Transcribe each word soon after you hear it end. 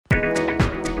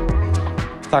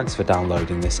Thanks for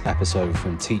downloading this episode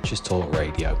from Teachers Talk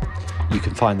Radio. You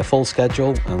can find the full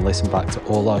schedule and listen back to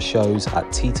all our shows at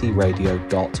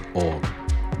ttradio.org.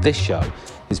 This show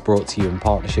is brought to you in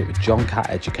partnership with John Catt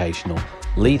Educational,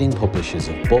 leading publishers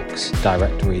of books,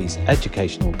 directories,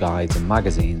 educational guides and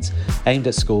magazines aimed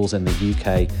at schools in the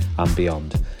UK and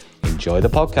beyond. Enjoy the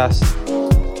podcast.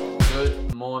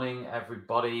 Good morning,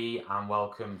 everybody, and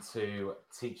welcome to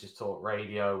Teachers Talk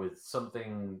Radio with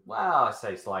something, well, I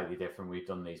say slightly different. We've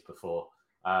done these before,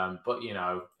 but you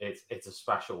know, it's a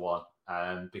special one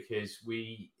because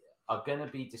we are going to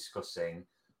be discussing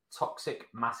toxic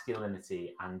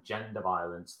masculinity and gender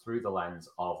violence through the lens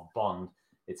of Bond.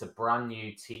 It's a brand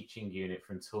new teaching unit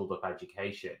from Tooled Up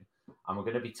Education, and we're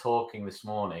going to be talking this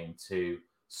morning to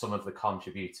some of the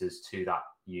contributors to that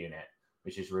unit,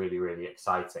 which is really, really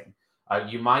exciting.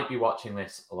 You might be watching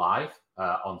this live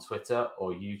on Twitter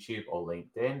or YouTube or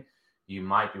LinkedIn. You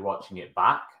might be watching it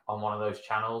back on one of those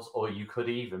channels, or you could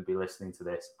even be listening to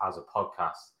this as a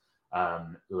podcast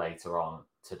later on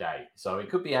today. So it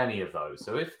could be any of those.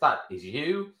 So if that is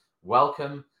you,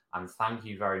 welcome, and thank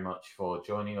you very much for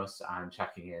joining us and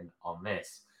checking in on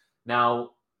this. Now,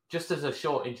 just as a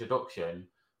short introduction,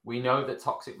 we know that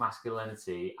toxic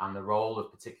masculinity and the role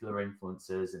of particular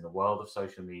influencers in the world of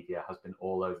social media has been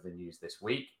all over the news this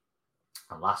week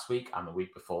and last week and the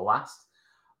week before last.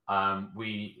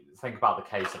 We think about the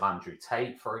case of Andrew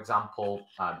Tate, for example,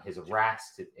 his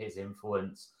arrest, his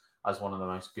influence as one of the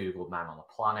most Googled men on the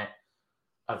planet,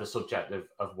 the subject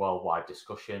of worldwide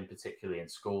discussion, particularly in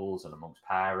schools and amongst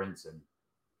parents and,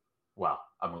 well,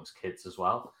 amongst kids as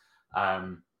well.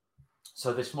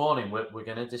 So this morning, we're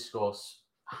going to discuss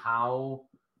how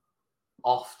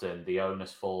often the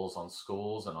onus falls on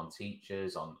schools and on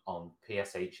teachers, on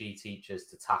PSHE teachers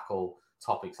to tackle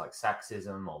topics like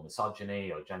sexism or misogyny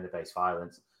or gender-based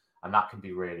violence. And that can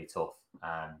be really tough.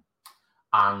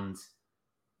 And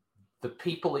the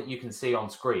people that you can see on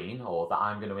screen, or that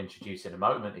I'm going to introduce in a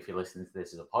moment, if you're listening to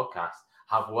this as a podcast,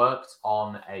 have worked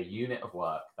on a unit of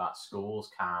work that schools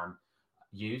can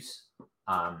use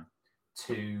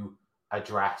to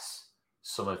address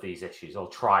some of these issues, or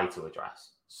try to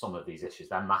address some of these issues.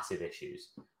 They're massive issues.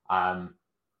 And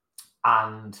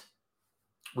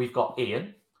we've got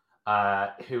Ian,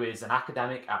 who is an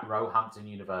academic at Roehampton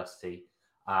University.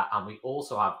 And we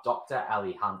also have Dr.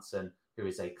 Ellie Hansen, who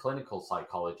is a clinical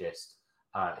psychologist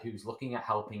who's looking at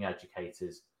helping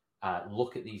educators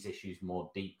look at these issues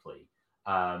more deeply.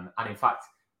 And in fact,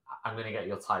 I'm going to get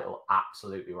your title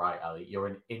absolutely right, Ellie. You're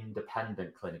an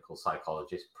independent clinical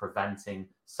psychologist preventing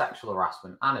sexual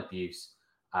harassment and abuse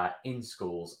in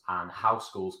schools, and how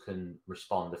schools can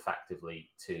respond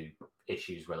effectively to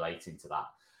issues relating to that.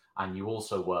 And you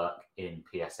also work in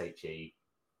PSHE,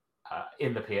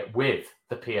 with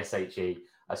the PSHE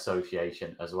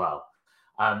Association as well.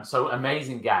 So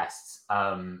amazing guests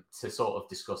to sort of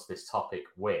discuss this topic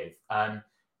with.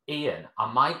 Ian,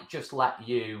 I might just let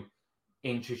you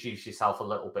introduce yourself a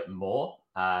little bit more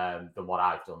than what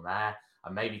I've done there,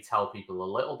 and maybe tell people a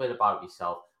little bit about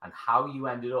yourself and how you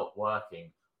ended up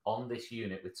working on this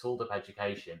unit with Tooled Up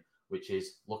Education, which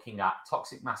is looking at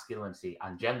toxic masculinity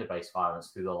and gender-based violence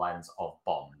through the lens of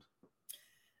Bond.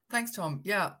 Thanks, Tom.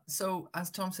 Yeah, so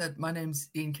as Tom said, my name's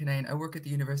Ian Kinane. I work at the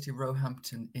University of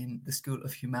Roehampton in the School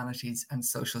of Humanities and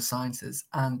Social Sciences.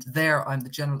 And there I'm the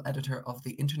general editor of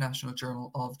the International Journal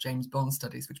of James Bond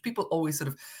Studies, which people always sort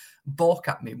of balk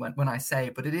at me when I say,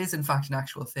 but it is in fact an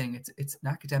actual thing. It's an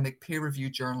academic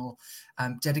peer-reviewed journal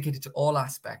dedicated to all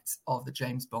aspects of the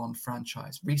James Bond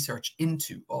franchise, research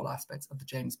into all aspects of the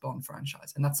James Bond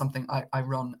franchise. And that's something I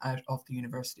run out of the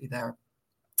university there.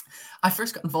 I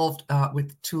first got involved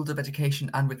with Tooled Up Education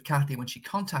and with Kathy when she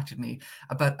contacted me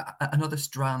about another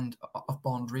strand of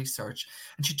Bond research.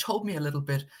 And she told me a little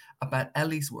bit about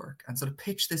Ellie's work and sort of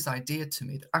pitched this idea to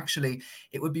me that actually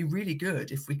it would be really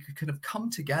good if we could kind of come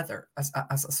together as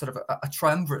a sort of a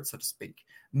triumvirate, so to speak,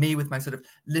 me with my sort of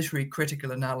literary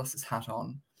critical analysis hat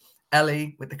on,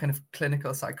 Ellie with the kind of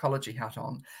clinical psychology hat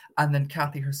on, and then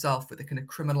Kathy herself with the kind of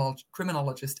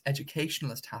criminologist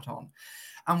educationalist hat on.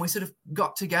 And we sort of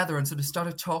got together and sort of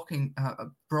started talking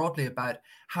broadly about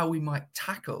how we might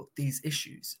tackle these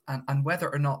issues and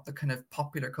whether or not the kind of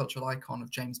popular cultural icon of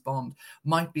James Bond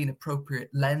might be an appropriate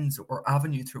lens or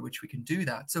avenue through which we can do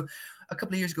that. So a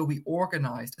couple of years ago, we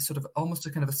organized a sort of almost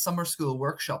a kind of a summer school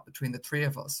workshop between the three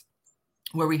of us,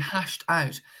 where we hashed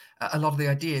out a lot of the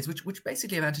ideas, which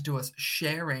basically amounted to us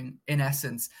sharing, in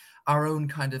essence, our own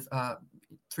kind of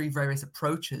three various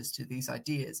approaches to these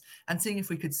ideas, and seeing if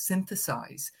we could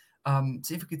synthesize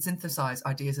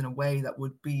ideas in a way that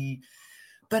would be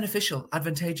beneficial,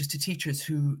 advantageous to teachers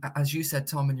who, as you said,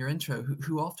 Tom, in your intro,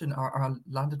 who often are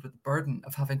landed with the burden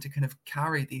of having to kind of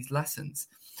carry these lessons.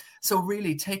 So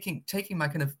really taking my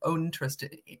kind of own interest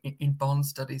in Bond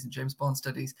studies and James Bond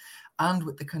studies, and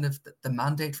with the kind of the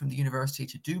mandate from the university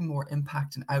to do more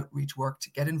impact and outreach work,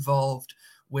 to get involved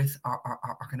with our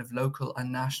kind of local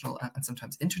and national and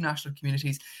sometimes international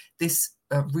communities, this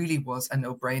really was a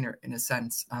no-brainer in a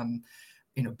sense.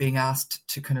 Being asked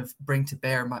to kind of bring to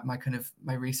bear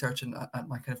my research and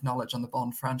my kind of knowledge on the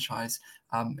Bond franchise,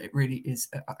 it really is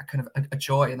a kind of a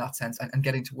joy in that sense, and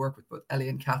getting to work with both Ellie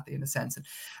and Kathy in a sense,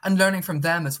 and learning from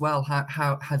them as well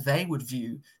how they would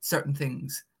view certain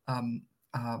things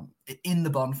in the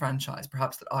Bond franchise,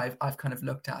 perhaps that I've kind of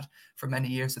looked at for many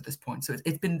years at this point. So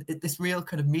it's been this real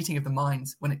kind of meeting of the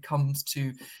minds when it comes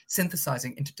to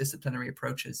synthesizing interdisciplinary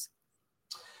approaches.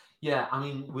 Yeah, I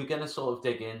mean, we're going to sort of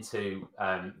dig into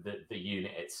the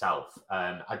unit itself.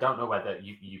 I don't know whether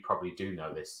you probably do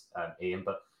know this, Ian,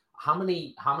 but how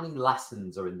many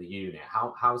lessons are in the unit?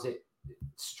 How's it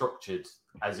structured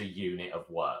as a unit of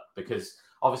work? Because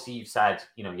obviously you've said,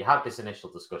 you had this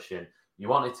initial discussion, you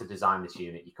wanted to design this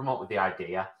unit, you come up with the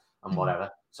idea and whatever.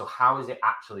 So how is it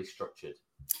actually structured?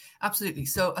 Absolutely.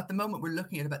 So at the moment, we're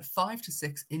looking at about 5 to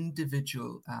 6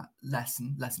 individual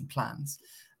lesson plans.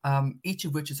 Each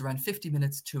of which is around 50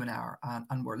 minutes to an hour.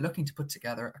 And we're looking to put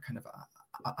together a kind of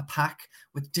a pack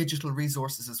with digital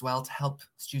resources as well to help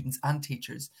students and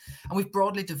teachers. And we've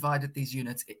broadly divided these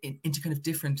units into kind of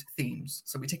different themes.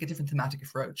 So we take a different thematic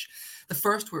approach. The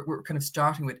first we're kind of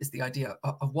starting with is the idea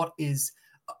of what is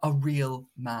a real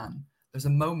man. There's a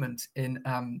moment in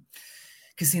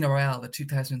Casino Royale, the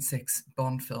 2006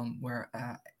 Bond film, where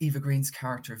Eva Green's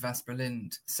character, Vesper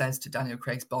Lynd, says to Daniel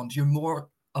Craig's Bond, "You're more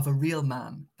of a real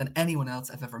man than anyone else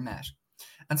I've ever met."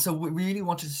 And so we really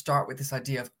wanted to start with this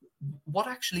idea of what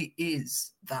actually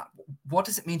is that? What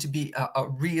does it mean to be a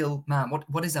real man?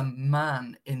 What is a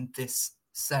man in this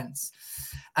sense?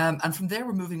 And from there,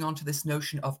 we're moving on to this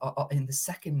notion of in the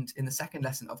second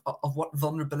lesson of what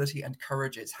vulnerability and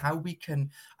courage is, how we can,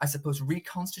 I suppose,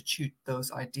 reconstitute those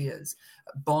ideas.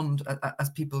 Bond, as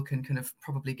people can kind of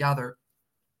probably gather,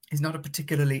 is not a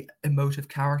particularly emotive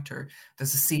character.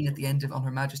 There's a scene at the end of On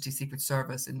Her Majesty's Secret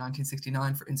Service in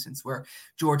 1969, for instance, where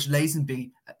George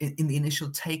Lazenby, in the initial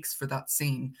takes for that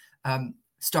scene,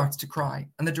 starts to cry.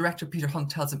 And the director, Peter Hunt,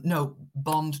 tells him, no,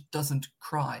 Bond doesn't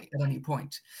cry at any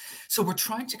point. So we're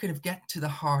trying to kind of get to the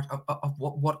heart of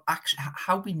what actually,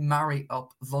 how we marry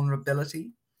up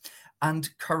vulnerability and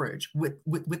courage with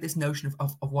this notion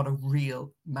of what a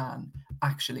real man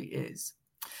actually is.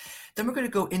 Then we're going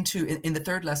to go into, in the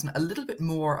third lesson, a little bit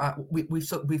more.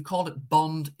 We've called it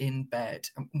Bond in Bed.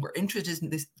 And we're interested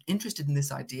in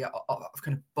this idea of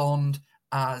kind of Bond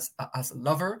as a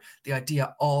lover, the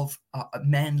idea of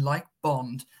men like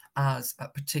Bond as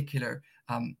particular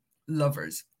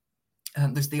lovers.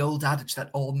 There's the old adage that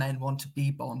all men want to be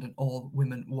Bond and all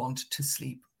women want to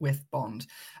sleep with Bond.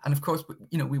 And of course,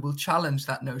 we will challenge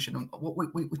that notion. And what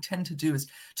we tend to do is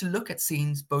to look at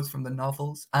scenes both from the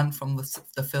novels and from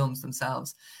the films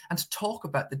themselves, and to talk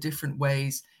about the different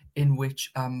ways in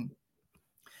which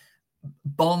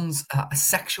Bond's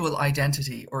sexual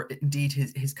identity, or indeed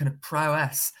his kind of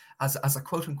prowess as a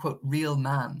quote unquote real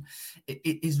man,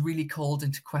 it is really called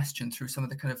into question through some of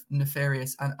the kind of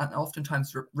nefarious and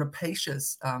oftentimes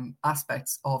rapacious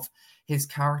aspects of his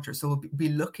character. So we'll be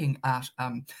looking at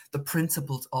the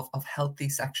principles of healthy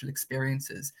sexual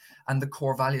experiences and the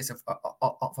core values of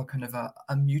a kind of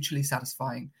a mutually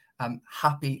satisfying,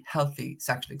 happy, healthy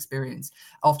sexual experience,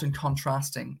 often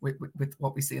contrasting with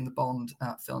what we see in the Bond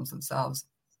films themselves.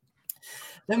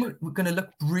 Then we're going to look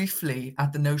briefly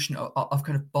at the notion of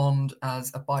kind of Bond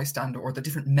as a bystander, or the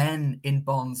different men in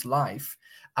Bond's life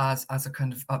as a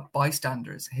kind of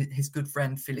bystanders. His good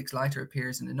friend Felix Leiter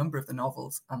appears in a number of the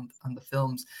novels and the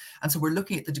films. And so we're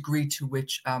looking at the degree to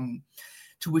which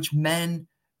men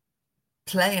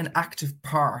play an active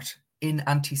part in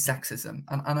anti-sexism.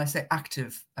 And I say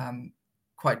active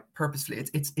quite purposefully.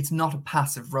 It's not a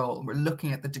passive role. We're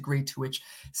looking at the degree to which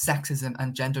sexism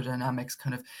and gender dynamics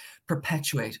kind of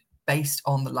perpetuate based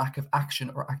on the lack of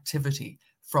action or activity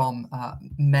from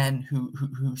men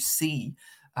who see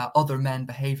other men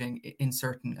behaving in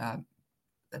certain,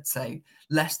 let's say,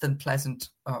 less than pleasant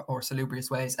or salubrious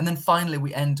ways. And then finally,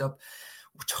 we end up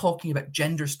talking about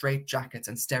gender straitjackets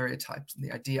and stereotypes, and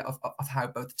the idea of how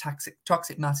both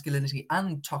toxic masculinity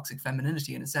and toxic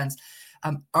femininity, in a sense,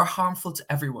 are harmful to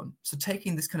everyone. So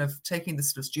taking the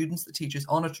students, the teachers,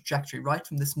 on a trajectory right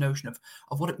from this notion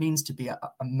of what it means to be a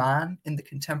man in the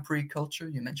contemporary culture.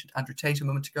 You mentioned Andrew Tate a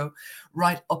moment ago,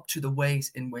 right up to the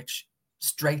ways in which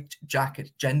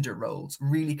straitjacket gender roles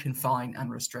really confine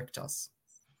and restrict us.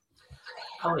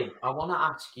 Ellie, I want to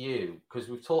ask you, because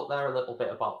we've talked there a little bit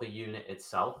about the unit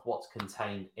itself, what's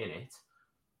contained in it.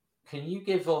 Can you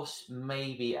give us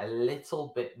maybe a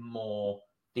little bit more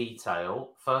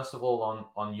detail, first of all,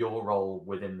 on your role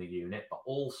within the unit, but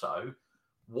also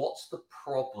what's the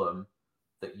problem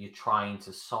that you're trying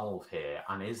to solve here?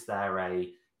 And is there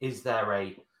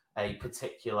a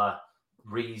particular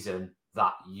reason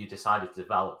that you decided to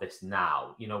develop this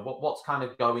now? You know, what's kind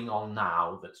of going on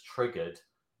now that's triggered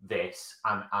this,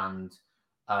 and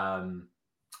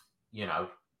you know,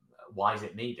 why is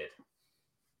it needed?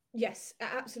 Yes,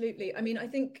 absolutely. I mean, I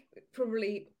think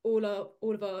probably all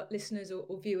of our listeners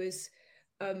or viewers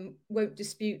won't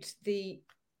dispute the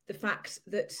fact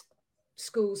that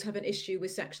schools have an issue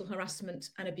with sexual harassment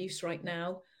and abuse right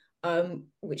now,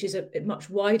 which is a much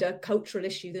wider cultural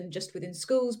issue than just within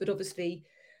schools, but obviously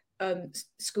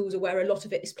schools are where a lot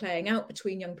of it is playing out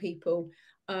between young people.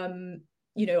 You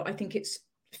know, I think it's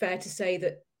fair to say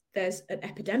that there's an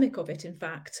epidemic of it, in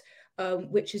fact,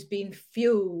 which has been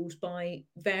fueled by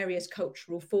various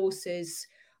cultural forces.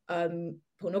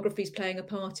 Pornography is playing a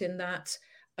part in that,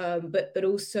 but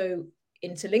also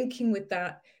interlinking with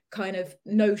that kind of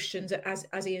notions,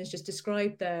 as Ian's just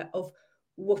described there, of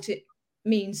what it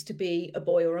means to be a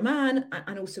boy or a man,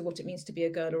 and also what it means to be a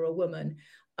girl or a woman.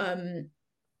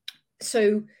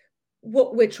 So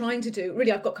what we're trying to do,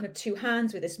 really, I've got kind of two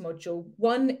hands with this module.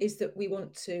 One is that we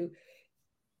want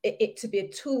it to be a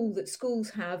tool that schools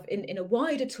have in a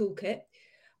wider toolkit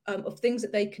of things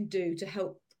that they can do to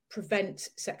help prevent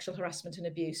sexual harassment and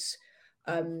abuse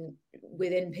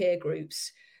within peer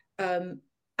groups. And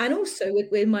also,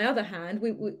 with my other hand,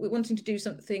 we're wanting to do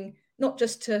something not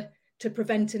just to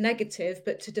prevent a negative,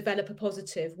 but to develop a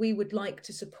positive. We would like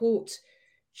to support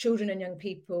children and young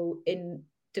people in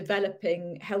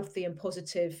developing healthy and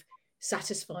positive,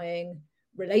 satisfying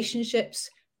relationships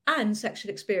and sexual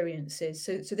experiences.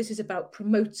 So this is about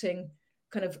promoting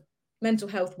kind of mental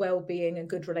health, well-being and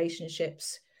good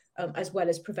relationships, as well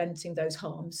as preventing those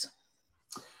harms.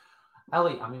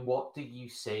 Ellie, I mean, what do you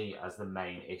see as the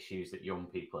main issues that young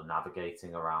people are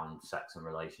navigating around sex and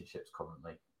relationships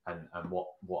currently? And what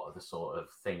are the sort of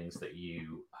things that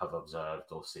you have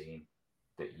observed or seen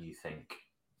that you think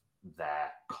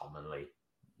they're commonly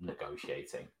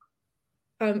negotiating?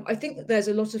 I think that there's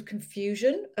a lot of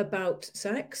confusion about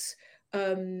sex.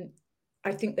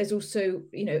 I think there's also,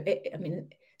 you know, I mean,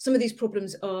 some of these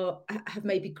problems have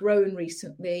maybe grown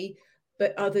recently,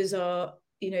 but others are,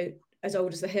 you know, as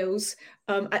old as the hills.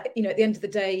 You know, at the end of the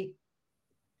day,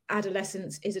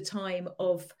 adolescence is a time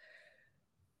of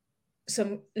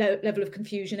some level of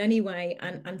confusion anyway,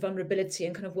 and vulnerability,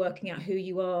 and kind of working out who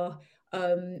you are,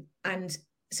 and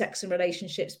sex and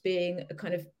relationships being a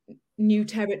kind of new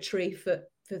territory for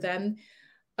them.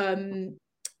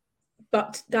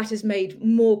 But that is made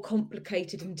more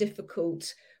complicated and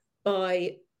difficult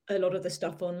by a lot of the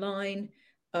stuff online,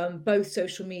 both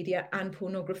social media and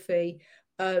pornography.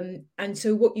 And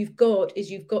so what you've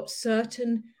got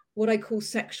certain, what I call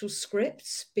sexual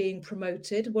scripts being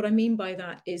promoted. What I mean by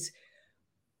that is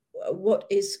what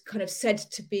is kind of said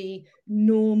to be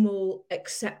normal,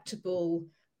 acceptable,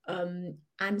 and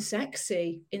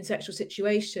sexy in sexual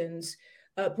situations.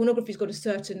 Pornography's got a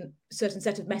certain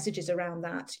set of messages around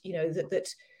that, you know, that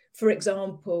for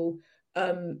example,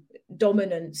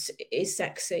 dominance is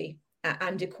sexy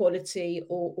and equality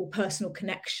or personal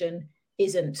connection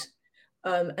isn't.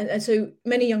 And so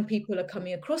many young people are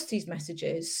coming across these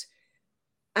messages,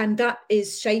 and that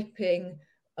is shaping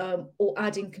or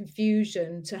adding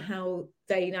confusion to how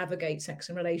they navigate sex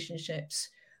and relationships.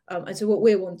 And so what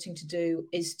we're wanting to do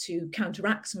is to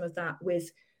counteract some of that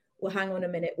with, well, hang on a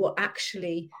minute, what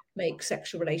actually makes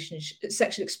sexual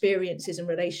experiences and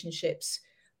relationships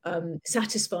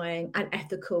satisfying and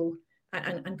ethical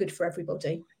and good for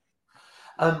everybody.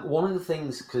 One of the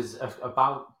things, because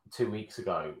about 2 weeks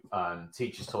ago,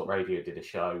 Teachers Talk Radio did a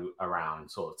show around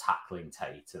sort of tackling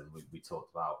Tate, and we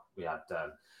talked about, we had a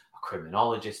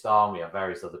criminologist on, we had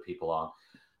various other people on,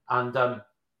 and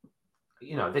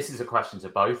you know, this is a question to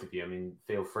both of you. I mean,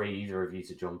 feel free, either of you,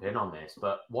 to jump in on this.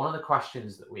 But one of the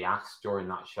questions that we asked during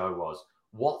that show was,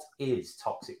 what is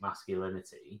toxic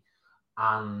masculinity?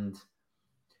 And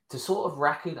to sort of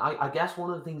recognize, I guess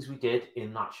one of the things we did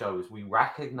in that show is we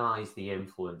recognized the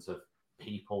influence of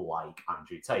people like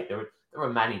Andrew Tate. There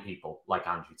are many people like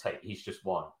Andrew Tate. He's just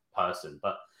one person.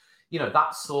 But, you know,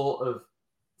 that sort of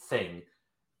thing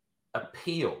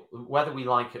whether we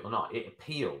like it or not, it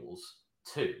appeals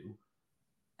to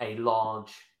a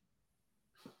large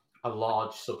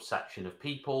subsection of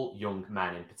people, young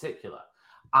men in particular.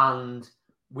 And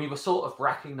we were sort of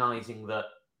recognizing that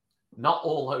not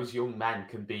all those young men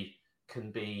can be,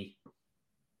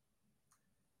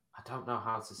 I don't know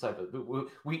how to say, but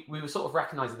we were sort of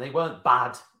recognizing they weren't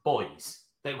bad boys.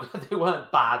 They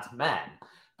weren't bad men,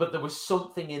 but there was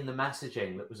something in the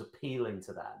messaging that was appealing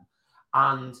to them.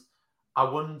 And I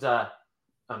wonder,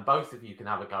 and both of you can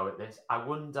have a go at this, I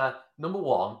wonder, number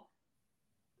one,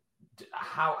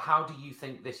 how do you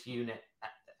think this unit,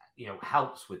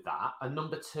 helps with that? And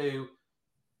number two,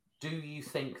 do you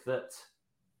think that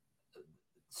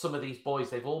some of these boys,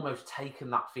 they've almost taken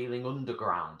that feeling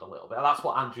underground a little bit? That's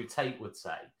what Andrew Tate would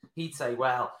say. He'd say,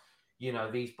 well,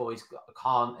 these boys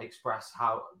can't express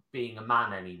how being a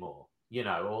man anymore,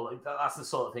 or that's the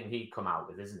sort of thing he'd come out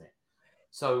with, isn't it?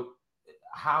 So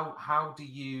how do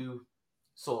you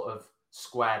sort of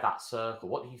square that circle?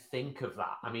 What do you think of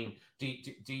that? I mean, do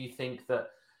you think that,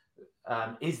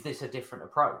 is this a different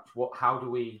approach? How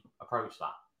do we approach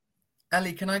that?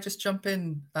 Ellie, can I just jump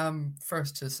in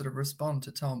first to sort of respond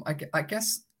to Tom? I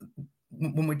guess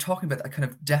when we're talking about that kind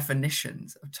of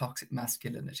definitions of toxic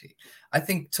masculinity, I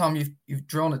think, Tom, you've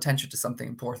drawn attention to something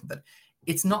important, that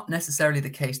it's not necessarily the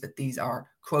case that these are,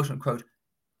 quote unquote,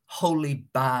 wholly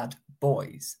bad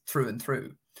boys through and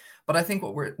through. But I think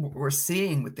what we're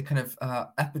seeing with the kind of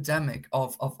epidemic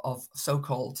of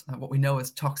so-called what we know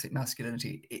as toxic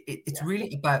masculinity, it's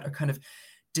really about a kind of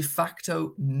de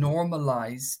facto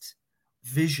normalized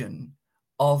vision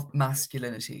of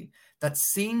masculinity that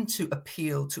seemed to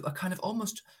appeal to a kind of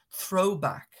almost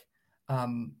throwback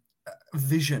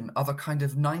vision of a kind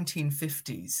of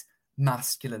 1950s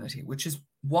masculinity, which is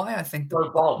why I think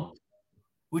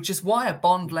which is why a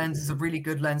Bond lens is a really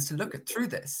good lens to look at through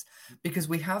this, because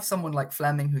we have someone like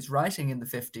Fleming who's writing in the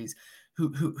 50s,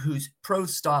 whose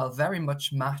prose style very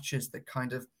much matches the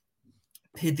kind of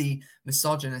pithy,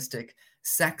 misogynistic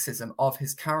sexism of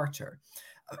his character.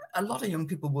 A lot of young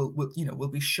people will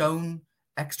be shown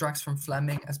extracts from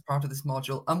Fleming as part of this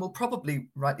module, and will probably,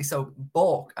 rightly so,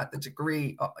 balk at the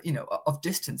degree of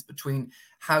distance between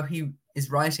how he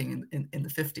is writing in the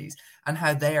 50s and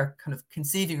how they are kind of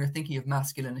conceiving or thinking of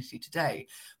masculinity today.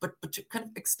 But to kind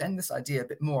of extend this idea a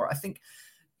bit more, I think,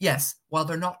 yes, while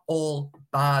they're not all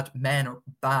bad men or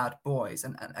bad boys,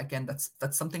 and again,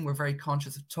 that's something we're very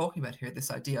conscious of talking about here,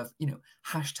 this idea of,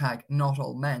 hashtag not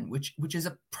all men, which is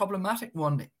a problematic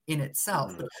one in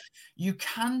itself. But you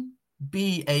can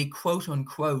be a quote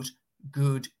unquote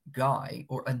good guy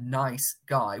or a nice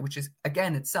guy, which is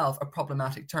again itself a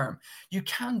problematic term. You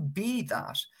can be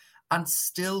that and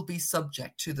still be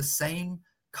subject to the same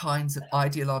kinds of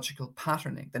ideological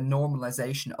patterning, the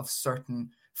normalization of certain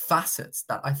facets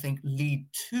that I think lead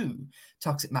to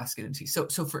toxic masculinity. So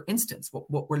for instance,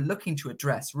 what we're looking to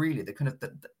address, really, the kind of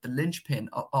the linchpin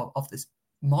of this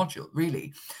module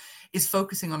really is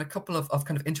focusing on a couple of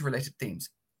kind of interrelated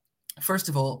themes. First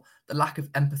of all, the lack of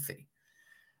empathy.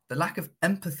 The lack of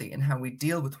empathy in how we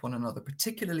deal with one another,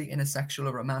 particularly in a sexual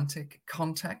or romantic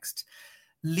context,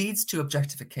 leads to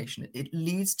objectification. It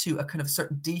leads to a kind of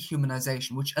certain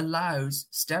dehumanization, which allows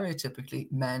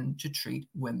stereotypically men to treat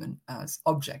women as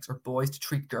objects, or boys to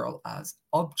treat girls as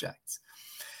objects.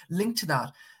 Linked to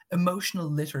that, emotional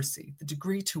literacy, the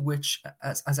degree to which,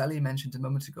 as Ellie mentioned a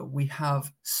moment ago, we have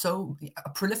a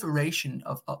proliferation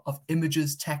of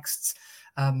images, texts,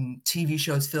 TV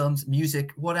shows, films,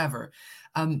 music, whatever,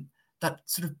 that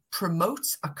sort of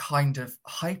promotes a kind of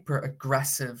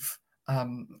hyper-aggressive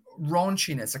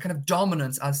raunchiness, a kind of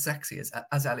dominance as sexy,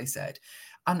 as Ellie said.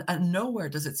 And nowhere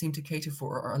does it seem to cater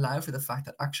for or allow for the fact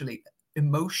that actually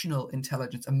emotional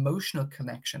intelligence, emotional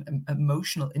connection,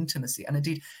 emotional intimacy, and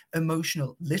indeed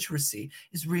emotional literacy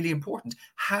is really important.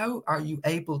 How are you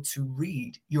able to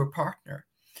read your partner?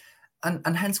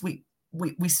 And hence we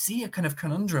see a kind of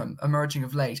conundrum emerging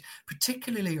of late,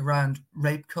 particularly around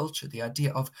rape culture, the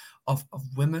idea of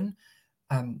women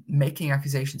making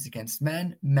accusations against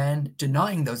men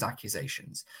denying those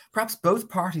accusations. Perhaps both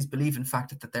parties believe, in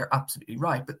fact, that they're absolutely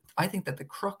right, but I think that the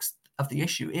crux of the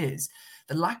issue is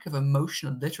the lack of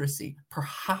emotional literacy,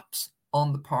 perhaps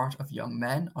on the part of young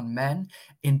men, on men,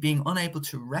 in being unable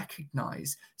to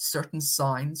recognize certain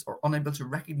signs or unable to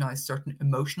recognize certain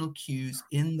emotional cues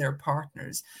in their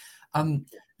partners,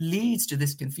 leads to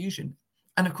this confusion.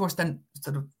 And of course, then,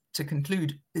 sort of to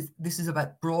conclude, this is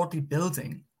about broadly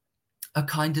building a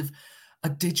kind of a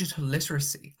digital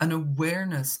literacy, an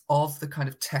awareness of the kind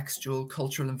of textual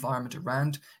cultural environment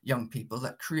around young people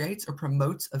that creates or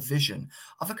promotes a vision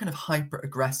of a kind of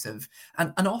hyper-aggressive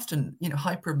and often,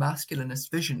 hyper-masculinist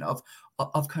vision of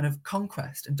kind of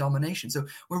conquest and domination. So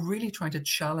we're really trying to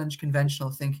challenge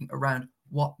conventional thinking around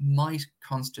what might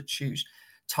constitute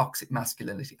toxic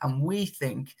masculinity. And we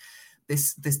think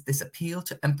this appeal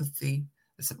to empathy,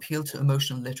 this appeal to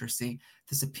emotional literacy,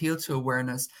 this appeal to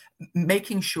awareness,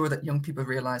 making sure that young people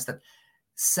realize that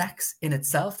sex in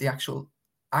itself, the actual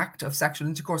act of sexual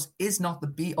intercourse, is not the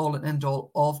be all and end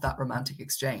all of that romantic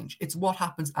exchange. It's what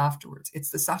happens afterwards. It's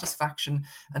the satisfaction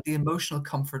and the emotional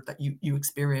comfort that you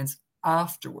experience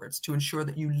afterwards, to ensure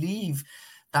that you leave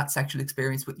that sexual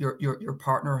experience with your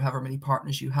partner, or however many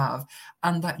partners you have,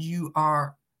 and that you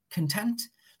are content,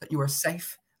 that you are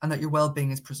safe, and that your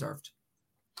well-being is preserved.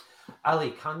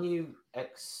 Ali, can you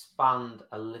expand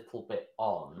a little bit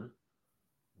on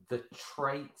the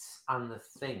traits and the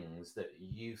things that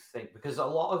you think, because a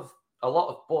lot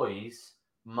of boys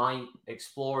might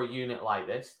explore a unit like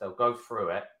this, they'll go through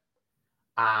it,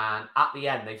 and at the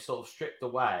end they've sort of stripped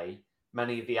away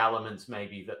many of the elements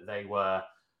maybe that they were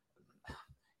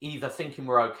either thinking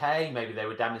were okay, maybe they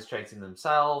were demonstrating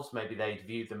themselves, maybe they'd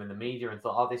viewed them in the media and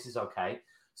thought, oh, this is okay.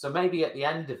 So maybe at the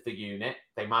end of the unit,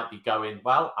 they might be going,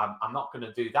 well, I'm not going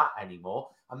to do that anymore.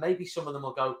 And maybe some of them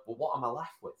will go, well, what am I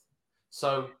left with?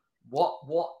 So what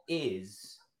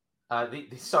is,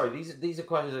 sorry, these are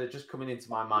questions that are just coming into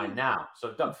my mind now.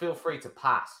 So don't feel free to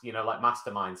pass, like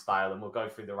mastermind style, and we'll go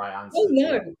through the right answer. Oh,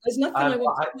 no, there's nothing I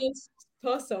want to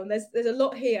pass on. There's a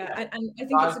lot here. Yeah. And I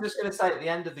think I was just going to say, at the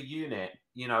end of the unit,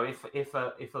 if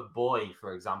a boy,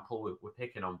 for example, we're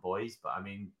picking on boys, but I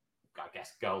mean, I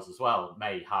guess girls as well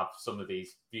may have some of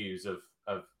these views of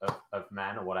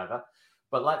men or whatever.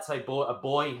 But let's say a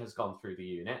boy has gone through the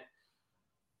unit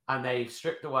and they've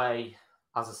stripped away,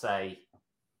 as I say,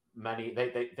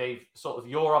 they've sort of,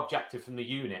 your objective from the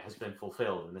unit has been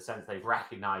fulfilled in the sense they've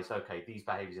recognized, okay, these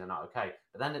behaviors are not okay.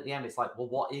 But then at the end, it's like, well,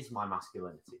 what is my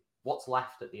masculinity? What's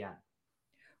left at the end?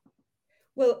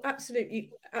 Well,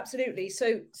 absolutely.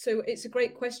 So it's a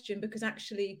great question, because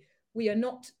actually we are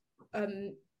not,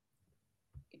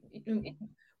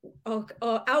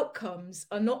 our outcomes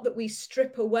are not that we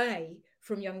strip away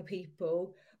from young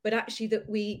people, but actually that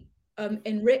we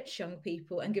enrich young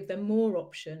people and give them more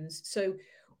options. So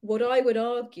what I would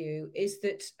argue is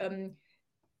that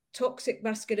toxic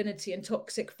masculinity and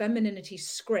toxic femininity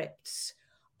scripts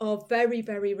are very,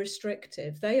 very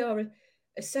restrictive. They are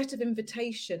a set of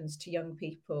invitations to young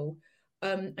people.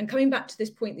 And coming back to this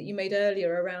point that you made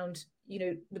earlier around,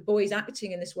 the boys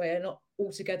acting in this way are not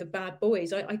altogether bad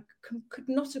boys. I could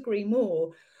not agree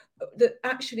more that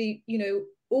actually,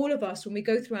 all of us, when we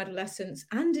go through adolescence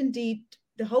and indeed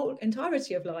the whole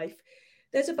entirety of life,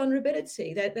 there's a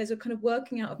vulnerability. There's a kind of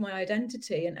working out of my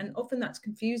identity. And often that's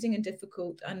confusing and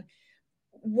difficult. And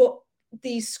what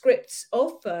these scripts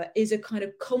offer is a kind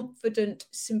of confident,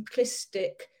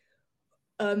 simplistic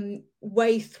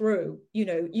way through.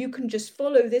 You can just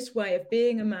follow this way of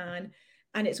being a man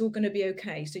and it's all going to be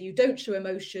okay. So you don't show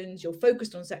emotions, you're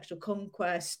focused on sexual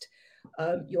conquest,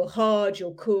 you're hard,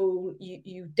 you're cool,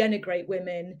 you denigrate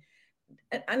women.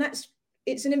 And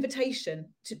it's an invitation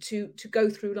to go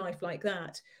through life like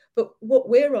that. But what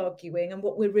we're arguing and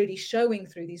what we're really showing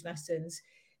through these lessons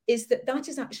is that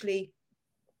is actually,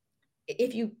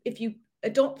 if you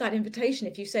adopt that invitation,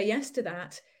 if you say yes to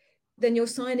that, then you're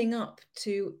signing up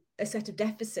to a set of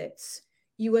deficits.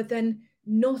 You are then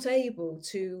not able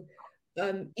to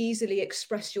easily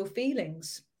express your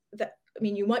feelings.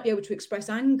 You might be able to express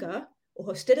anger or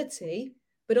hostility,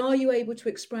 but are you able to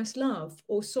express love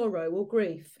or sorrow or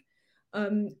grief?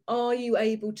 Are you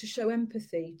able to show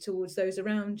empathy towards those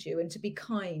around you and to be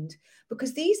kind?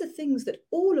 Because these are things that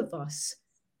all of us,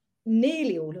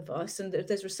 nearly all of us, and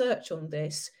there's research on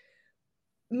this,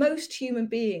 most human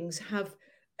beings have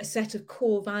a set of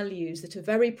core values that are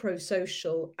very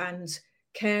pro-social and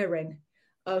caring.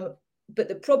 But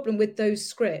the problem with those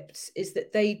scripts is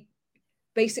that they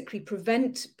basically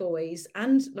prevent boys,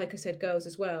 and like I said, girls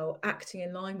as well, acting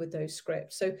in line with those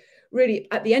scripts. So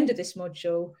really, at the end of this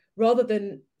module, rather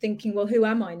than thinking, well, who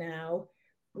am I now?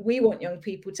 We want young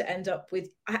people to end up with,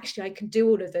 actually, I can do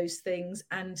all of those things.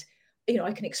 And,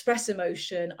 I can express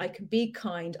emotion, I can be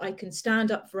kind, I can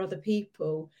stand up for other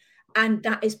people. And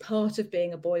that is part of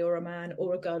being a boy or a man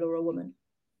or a girl or a woman.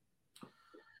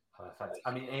 Perfect.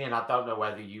 I mean, Ian, I don't know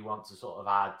whether you want to sort of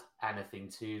add anything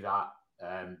to that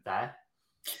there.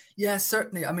 Yeah,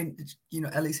 certainly. I mean,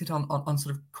 Ellie's hit on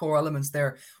sort of core elements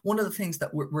there. One of the things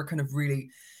that we're kind of really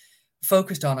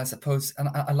focused on, I suppose, and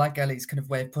I like Ellie's kind of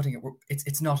way of putting it,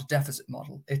 it's not a deficit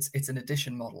model, it's an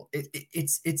addition model.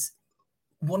 It's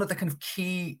one of the kind of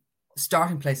key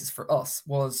starting places for us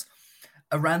was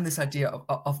around this idea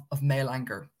of male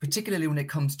anger, particularly when it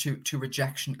comes to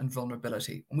rejection and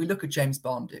vulnerability. When we look at James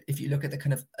Bond, if you look at the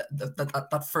kind of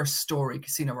that first story,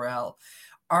 Casino Royale,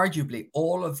 arguably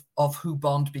all of who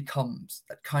Bond becomes,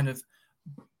 that kind of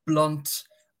blunt,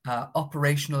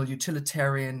 operational,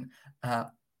 utilitarian,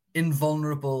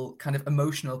 invulnerable, kind of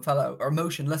emotional fellow, or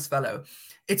emotionless fellow,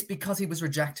 it's because he was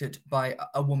rejected by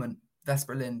a woman,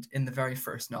 Vesper Lynd, in the very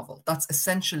first novel. That's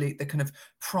essentially the kind of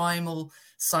primal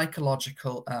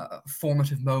psychological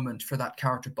formative moment for that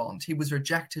character bond. He was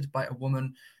rejected by a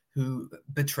woman who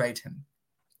betrayed him.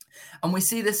 And we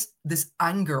see this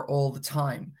anger all the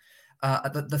time,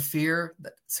 the fear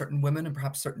that certain women, and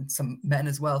perhaps some men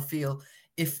as well, feel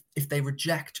if they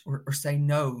reject or say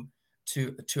no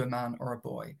to a man or a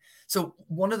boy. So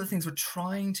one of the things we're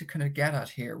trying to kind of get at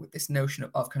here with this notion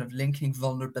of kind of linking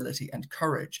vulnerability and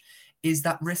courage is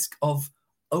that risk of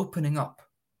opening up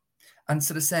and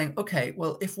sort of saying, okay,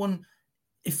 well, if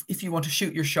you want to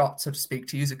shoot your shot, so to speak,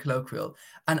 to use a colloquial,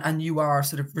 and you are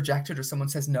sort of rejected or someone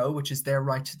says no, which is their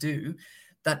right to do,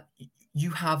 that you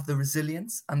have the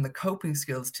resilience and the coping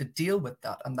skills to deal with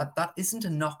that. And that isn't a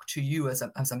knock to you as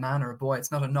a man or a boy.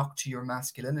 It's not a knock to your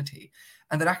masculinity.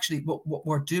 And that actually what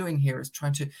we're doing here is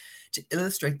trying to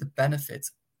illustrate the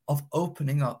benefits of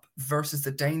opening up versus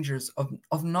the dangers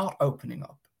of not opening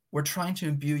up. We're trying to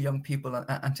imbue young people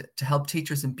and to help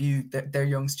teachers imbue their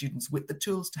young students with the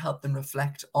tools to help them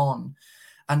reflect on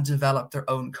and develop their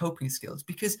own coping skills,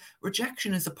 because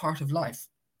rejection is a part of life,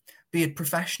 be it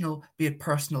professional, be it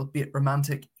personal, be it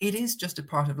romantic. It is just a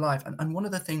part of life. And one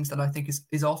of the things that I think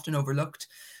is often overlooked,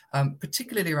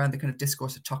 particularly around the kind of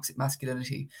discourse of toxic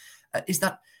masculinity, is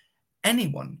that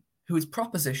anyone who is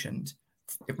propositioned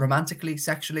romantically,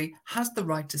 sexually, has the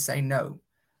right to say no.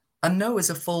 And no is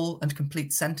a full and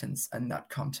complete sentence in that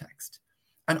context.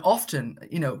 And often,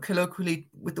 colloquially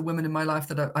with the women in my life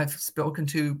that I've spoken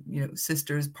to,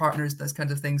 sisters, partners, those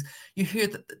kinds of things, you hear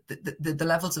that the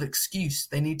levels of excuse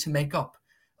they need to make up.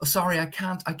 Oh, sorry, I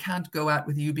can't go out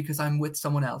with you because I'm with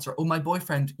someone else. Or, oh, my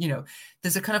boyfriend,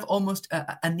 there's a kind of almost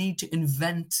a need to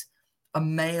invent a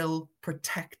male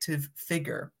protective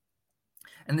figure.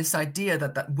 And this idea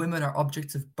that women are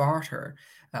objects of barter,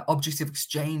 objects of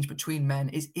exchange between men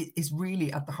is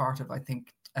really at the heart of, I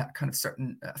think, kind of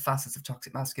certain facets of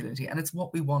toxic masculinity. And it's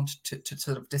what we want to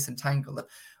sort of disentangle, that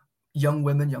young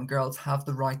women, young girls have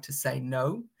the right to say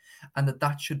no, and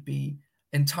that should be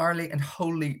entirely and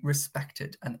wholly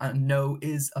respected. And no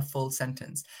is a full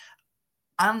sentence.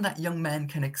 And that young men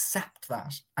can accept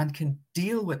that and can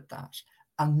deal with that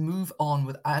and move on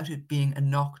without it being a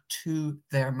knock to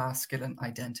their masculine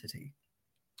identity.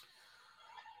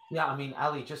 Yeah, I mean,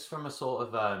 Ellie, just from a sort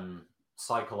of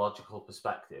psychological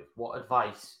perspective, what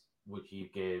advice would you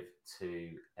give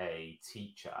to a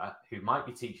teacher who might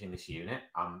be teaching this unit?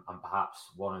 And perhaps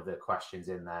one of the questions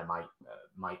in there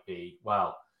might be,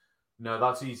 well, no,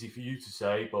 that's easy for you to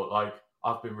say, but like,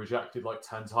 I've been rejected like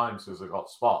 10 times because I got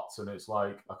spots, and it's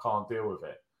like, I can't deal with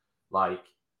it. Like,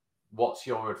 what's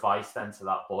your advice then to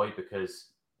that boy? Because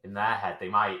in their head, they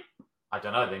might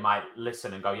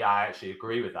listen and go, yeah, I actually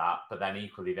agree with that. But then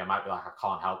equally, they might be like, I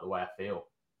can't help the way I feel.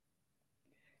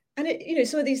 And,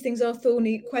 some of these things are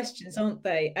thorny questions, aren't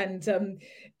they? And,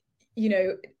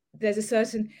 there's a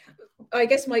certain, I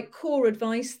guess my core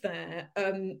advice there,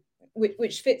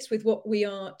 which fits with what we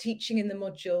are teaching in the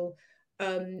module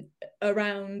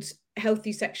around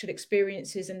healthy sexual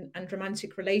experiences and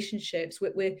romantic relationships.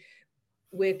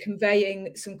 We're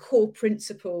conveying some core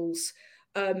principles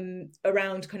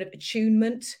around kind of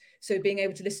attunement, so being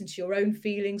able to listen to your own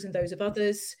feelings and those of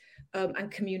others,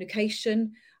 and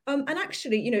communication. And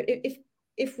actually,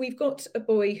 if we've got a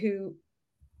boy who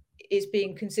is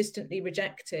being consistently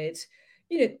rejected,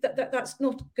 that's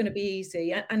not going to be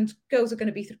easy, and girls are going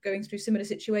to be going through similar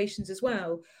situations as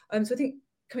well. So I think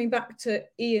coming back to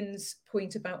Ian's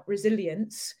point about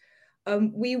resilience,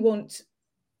 we want,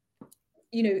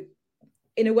 in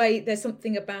a way, there's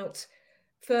something about,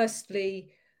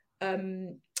 firstly,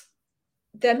 them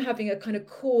having a kind of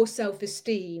core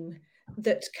self-esteem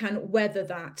that can weather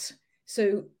that.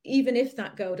 So even if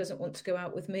that girl doesn't want to go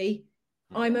out with me,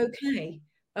 I'm okay.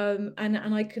 And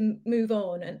I can move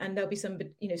on, and there'll be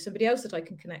somebody else that I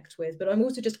can connect with, but I'm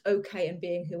also just okay in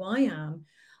being who I am.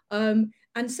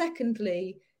 And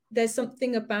secondly, there's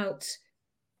something about,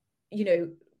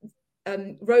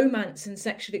 romance and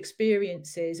sexual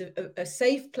experiences, a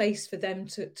safe place for them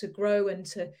to grow and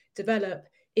to develop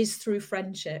is through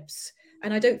friendships.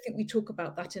 And I don't think we talk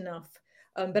about that enough.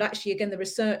 But actually, again, the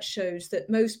research shows that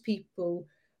most people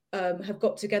have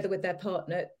got together with their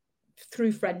partner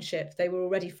through friendship. They were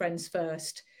already friends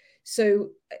first. So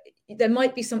there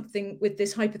might be something with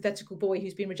this hypothetical boy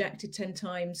who's been rejected 10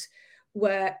 times,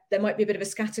 where there might be a bit of a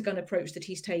scattergun approach that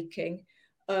he's taking,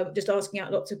 just asking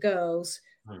out lots of girls.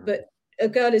 Mm-hmm. But a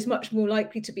girl is much more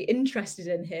likely to be interested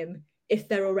in him if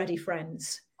they're already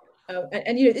friends.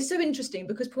 And you know, it's so interesting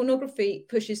because pornography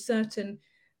pushes certain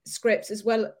scripts as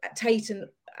well, Tate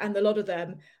and a lot of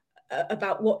them,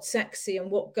 about what's sexy and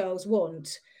what girls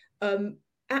want.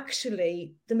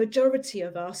 Actually, the majority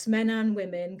of us, men and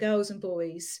women, girls and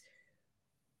boys,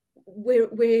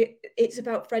 it's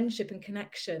about friendship and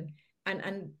connection,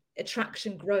 and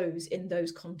attraction grows in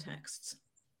those contexts.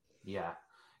 Yeah,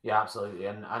 absolutely,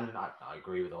 and I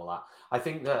agree with all that. I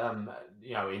think that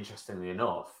you know, interestingly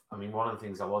enough, I mean, one of the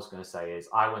things I was going to say is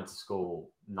I went to school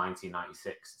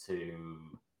 1996 to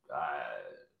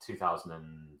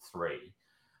 2003,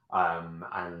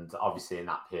 and obviously in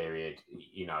that period,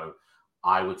 you know,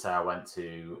 I would say I went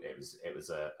to it was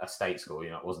a state school.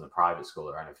 You know, it wasn't a private school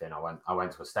or anything. I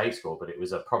went to a state school, but it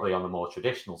was probably on the more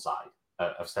traditional side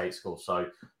of state school. So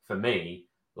for me,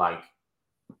 like,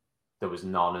 there was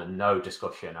no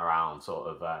discussion around sort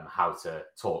of how to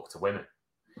talk to women.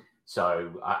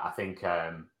 So I think,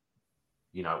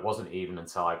 you know, it wasn't even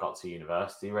until I got to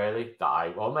university really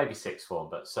that well, maybe sixth form,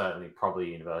 but certainly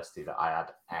probably university, that I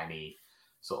had any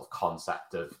sort of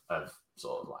concept of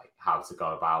sort of like how to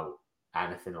go about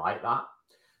anything like that.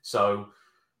 So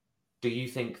do you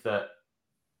think that,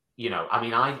 you know, I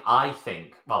mean, I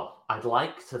think, well, I'd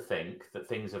like to think that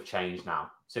things have changed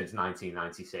now since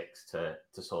 1996 to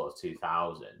sort of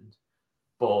 2000,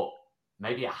 but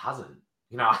maybe it hasn't.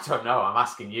 You know, I don't know. I'm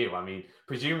asking you. I mean,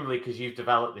 presumably because you've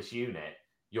developed this unit,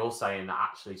 you're saying that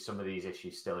actually some of these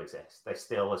issues still exist. They're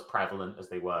still as prevalent as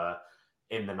they were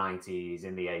in the 90s,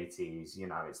 in the 80s. You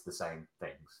know, it's the same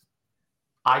things.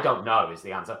 I don't know is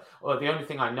the answer. Well, the only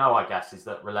thing I know, I guess, is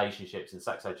that relationships and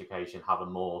sex education have a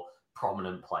more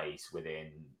prominent place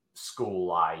within school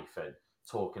life, and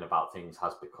talking about things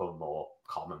has become more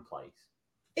commonplace.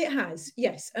 It has,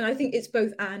 yes. And I think it's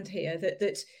both and here,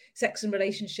 that sex and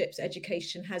relationships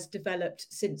education has developed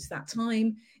since that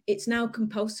time. It's now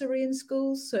compulsory in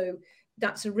schools, so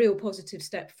that's a real positive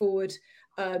step forward.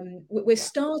 We're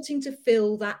starting to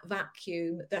fill that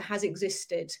vacuum that has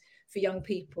existed for young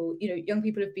people. You know, young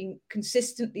people have been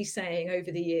consistently saying over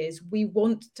the years, we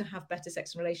want to have better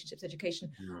sex and relationships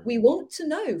education. We want to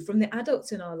know from the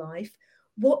adults in our life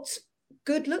what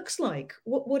good looks like.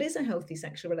 What is a healthy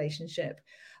sexual relationship?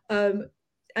 And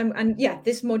yeah,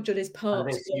 this module is part. And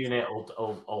this unit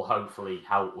will hopefully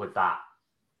help with that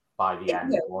by the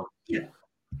end. Yeah.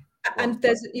 And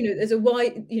there's a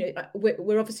wide,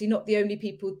 we're obviously not the only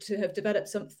people to have developed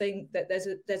something. That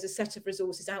there's a set of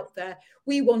resources out there.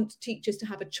 We want teachers to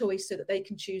have a choice so that they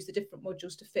can choose the different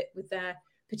modules to fit with their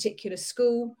particular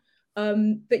school.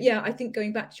 But yeah, I think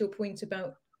going back to your point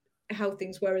about how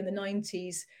things were in the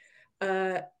 90s,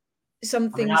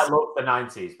 some things. I love the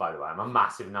 90s, by the way. I'm a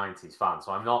massive 90s fan,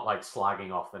 so I'm not like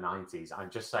slagging off the 90s. I'm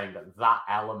just saying that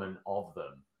element of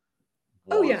them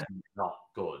was not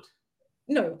good.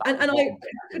 No, and I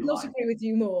could not agree with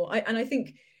you more. I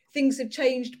think things have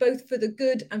changed both for the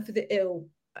good and for the ill.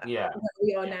 Yeah, where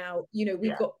we are now. You know,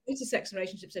 we've got better sex and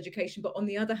relationships education, but on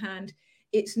the other hand,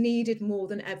 it's needed more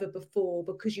than ever before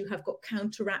because you have got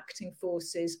counteracting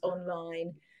forces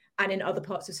online and in other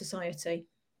parts of society.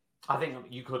 I think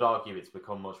you could argue it's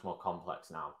become much more complex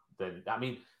now. I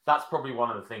mean, that's probably one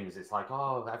of the things. It's like,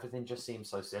 oh, everything just seems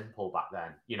so simple back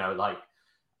then. You know, like.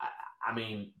 I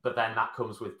mean, but then that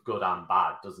comes with good and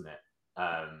bad, doesn't it?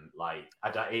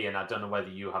 Ian, I don't know whether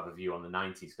you have a view on the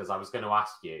 90s, because I was going to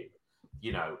ask you,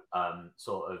 you know,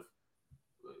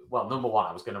 number one,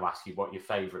 I was going to ask you what your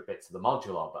favourite bits of the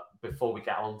module are. But before we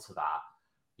get on to that,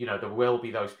 you know, there will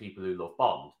be those people who love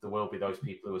Bond. There will be those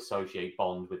people who associate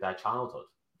Bond with their childhood.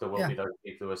 There will be those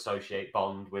people who associate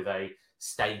Bond with a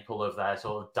staple of their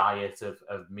sort of diet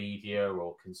of media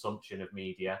or consumption of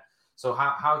media. So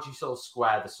how do you sort of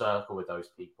square the circle with those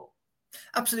people?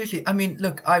 Absolutely. I mean,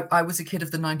 look, I was a kid of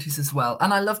the 90s as well,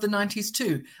 and I love the 90s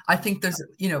too. I think there's,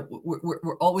 you know,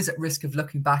 we're always at risk of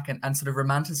looking back and sort of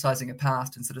romanticizing a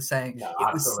past and sort of saying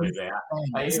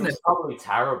it was probably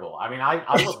terrible. I mean, I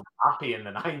wasn't happy in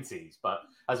the 90s, but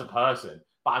as a person,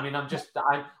 but I mean,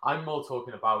 I'm more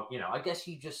talking about, you know, I guess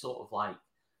you just sort of like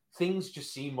things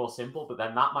just seem more simple, but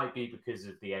then that might be because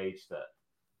of the age that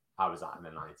I was at in the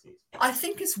 90s. I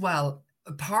think as well,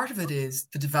 part of it is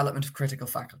the development of critical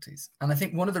faculties. And I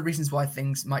think one of the reasons why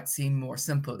things might seem more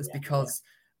simple is because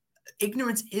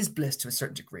ignorance is bliss to a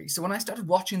certain degree. So when I started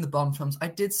watching the Bond films, I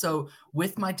did so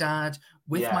with my dad,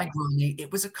 with my granny.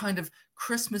 It was a kind of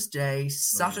Christmas Day,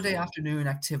 Saturday afternoon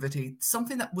activity,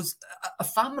 something that was a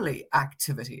family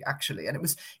activity, actually. And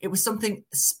it was something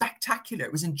spectacular.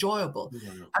 It was enjoyable.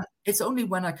 And it's only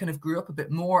when I kind of grew up a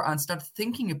bit more and started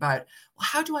thinking about, well,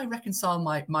 how do I reconcile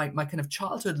my kind of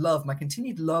childhood love, my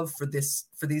continued love for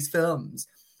these films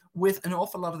with an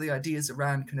awful lot of the ideas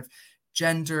around kind of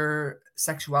gender,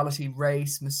 sexuality,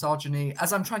 race, misogyny,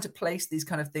 as I'm trying to place these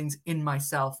kind of things in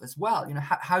myself as well. You know,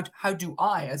 how do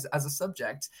I, as a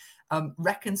subject,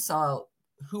 reconcile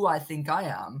who I think I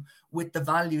am with the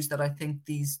values that I think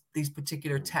these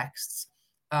particular texts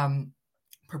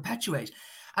perpetuate?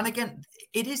 And again,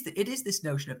 it is this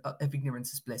notion of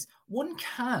ignorance is bliss. One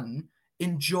can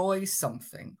enjoy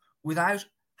something without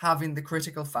having the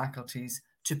critical faculties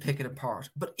to pick it apart.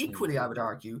 But equally, I would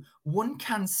argue, one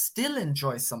can still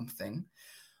enjoy something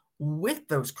with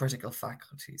those critical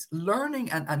faculties,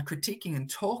 learning and critiquing and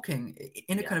talking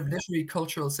in a kind of literary,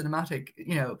 cultural, cinematic,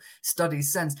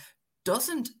 studies sense,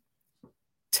 doesn't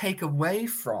take away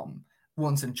from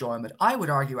one's enjoyment. I would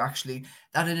argue, actually,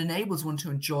 that it enables one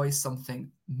to enjoy something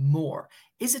more.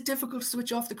 Is it difficult to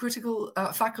switch off the critical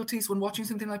faculties when watching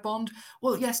something like Bond?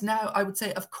 Well, yes, now I would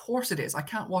say, of course it is. I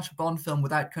can't watch a Bond film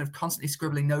without kind of constantly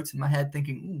scribbling notes in my head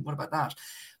thinking, what about that?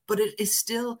 But it is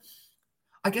still,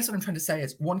 I guess what I'm trying to say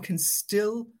is one can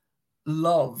still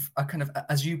love a kind of,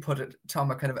 as you put it, Tom,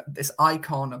 a kind of this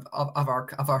icon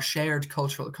of our shared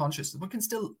cultural consciousness. One can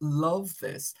still love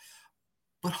this,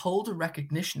 but hold a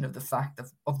recognition of the fact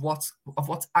of what's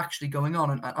actually going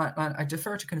on. And I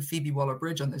defer to kind of Phoebe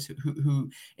Waller-Bridge on this, who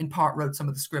in part wrote some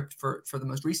of the script for the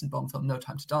most recent Bond film, No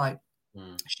Time to Die.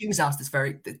 She was asked this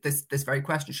very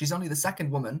question. She's only the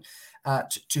second woman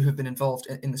to have been involved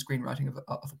in the screenwriting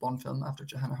of a Bond film after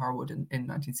Johanna Harwood in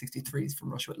 1963's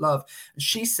From Russia with Love. And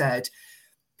she said,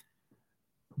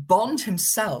 Bond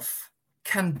himself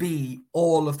can be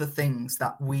all of the things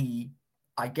that we,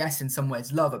 I guess, in some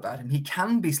ways love about him. He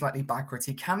can be slightly backwards,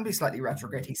 he can be slightly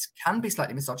retrograde, he can be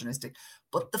slightly misogynistic,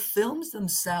 but the films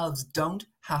themselves don't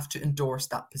have to endorse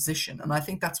that position. And I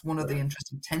think that's one of the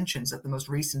interesting tensions that the most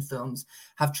recent films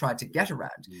have tried to get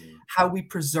around. How we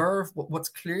preserve what's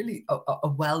clearly a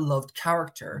well-loved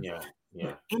character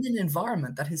in an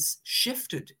environment that has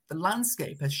shifted. The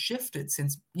landscape has shifted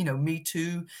since, Me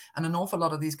Too and an awful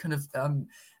lot of these kind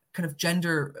of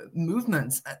gender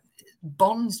movements.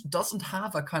 Bond doesn't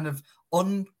have a kind of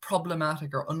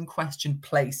unproblematic or unquestioned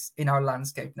place in our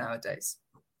landscape nowadays.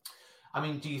 I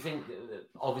mean, do you think,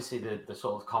 obviously, the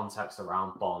sort of context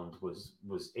around Bond was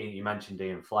you mentioned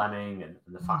Ian Fleming and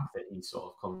the fact that he'd sort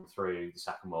of come through the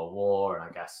Second World War, and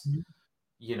I guess,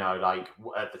 like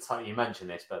at the time, you mentioned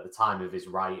this, but at the time of his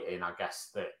writing, I guess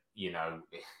that,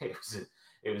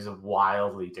 it was a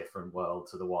wildly different world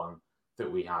to the one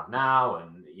that we have now,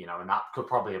 and and that could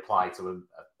probably apply to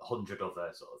 100 other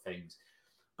sort of things.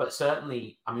 But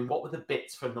certainly, I mean, what were the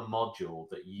bits from the module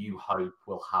that you hope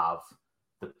will have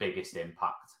the biggest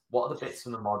impact? What are the bits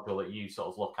from the module that you sort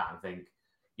of look at and think,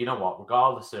 you know what,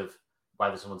 regardless of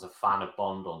whether someone's a fan of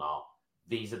Bond or not,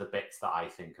 these are the bits that I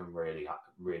think can really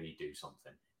do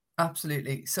something?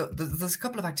 Absolutely. So there's a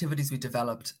couple of activities we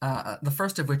developed. The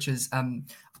first of which is,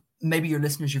 maybe your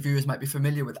listeners, your viewers might be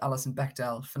familiar with Alison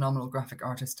Bechdel, phenomenal graphic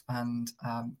artist and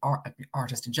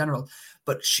artist in general.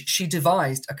 But she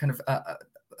devised a kind of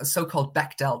a so-called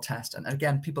Bechdel test. And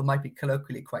again, people might be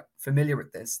colloquially quite familiar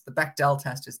with this. The Bechdel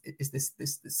test is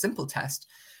this simple test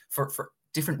for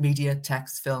different media,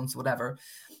 text, films, whatever.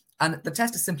 And the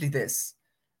test is simply this: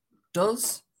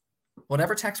 does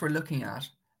whatever text we're looking at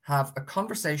have a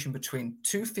conversation between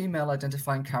two female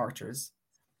identifying characters,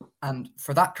 and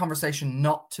for that conversation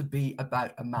not to be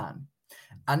about a man?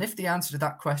 And if the answer to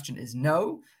that question is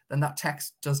no, then that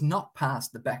text does not pass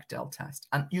the Bechdel test.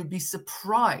 And you'd be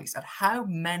surprised at how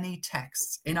many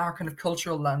texts in our kind of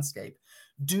cultural landscape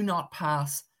do not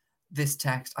pass this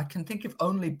text. I can think of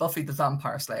only Buffy the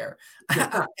Vampire Slayer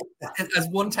as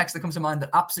one text that comes to mind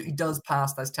that absolutely does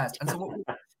pass this test. And so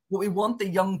what we want the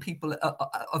young people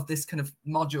of this kind of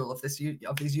module,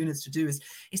 of these units to do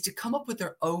is to come up with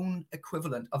their own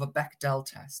equivalent of a Bechdel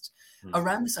test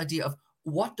around this idea of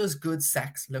what does good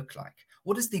sex look like?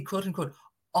 What is the quote unquote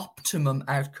optimum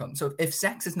outcome? So if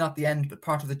sex is not the end, but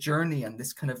part of the journey and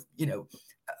this kind of,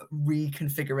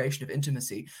 reconfiguration of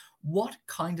intimacy, what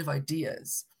kind of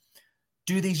ideas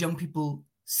do these young people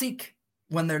seek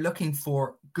when they're looking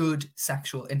for good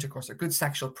sexual intercourse or good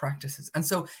sexual practices? And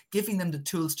so giving them the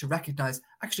tools to recognize,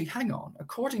 actually, hang on,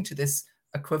 according to this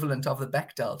equivalent of the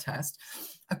Bechdel test,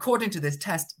 according to this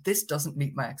test, this doesn't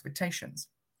meet my expectations.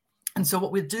 And so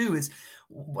what we'll do is,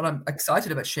 what I'm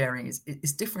excited about sharing is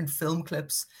different film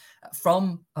clips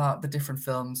from the different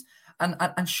films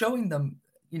and showing them,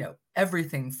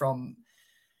 everything from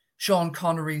Sean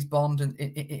Connery's Bond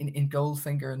in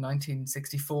Goldfinger in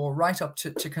 1964, right up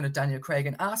to kind of Daniel Craig,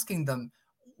 and asking them,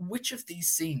 which of these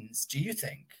scenes do you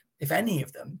think if any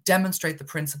of them, demonstrate the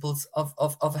principles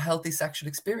of a healthy sexual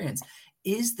experience.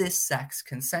 Is this sex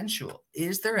consensual?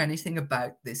 Is there anything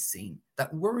about this scene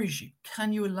that worries you?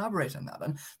 Can you elaborate on that?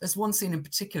 And there's one scene in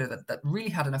particular that really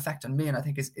had an effect on me, and I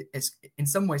think is in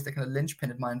some ways the kind of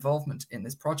linchpin of my involvement in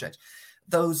this project.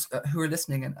 Those who are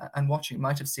listening and watching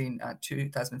might have seen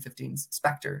 2015's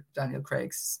Spectre, Daniel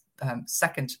Craig's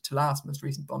second to last most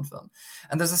recent Bond film.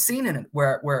 And there's a scene in it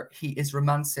where he is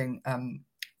romancing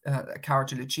Cara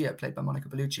de Lucia, played by Monica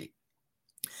Bellucci.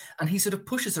 And he sort of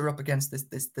pushes her up against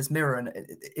this mirror, and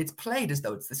it's played as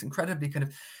though it's this incredibly kind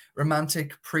of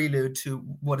romantic prelude to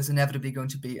what is inevitably going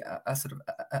to be a sort of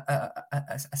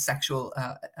a sexual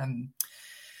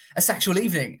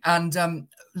evening. And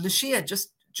Lucia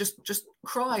just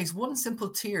cries one simple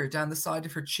tear down the side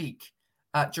of her cheek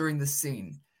during this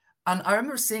scene. And I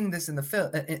remember seeing this in the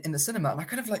film in the cinema, and I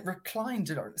kind of like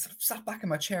reclined or sort of sat back in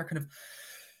my chair, kind of.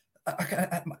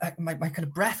 My kind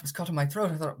of breath was caught in my throat.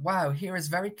 I thought, wow, here is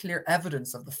very clear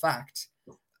evidence of the fact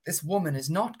this woman is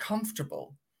not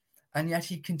comfortable, and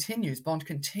yet Bond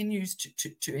continues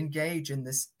to engage in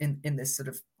this sort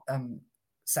of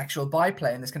sexual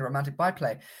byplay, in this kind of romantic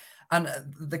byplay. And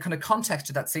the kind of context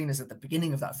to that scene is at the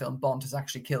beginning of that film, Bond has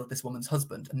actually killed this woman's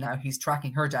husband, and now he's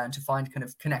tracking her down to find kind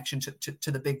of connection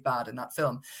to the big bad in that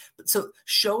film. But so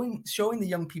showing the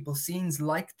young people scenes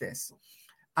like this,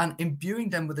 and imbuing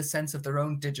them with a sense of their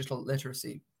own digital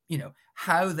literacy,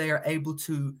 how they are able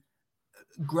to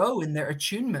grow in their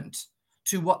attunement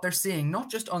to what they're seeing,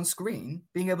 not just on screen,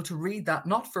 being able to read that,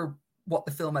 not for what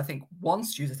the film, I think,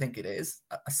 wants you to think it is,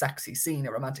 a sexy scene,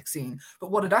 a romantic scene,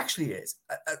 but what it actually is,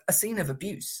 a scene of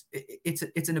abuse.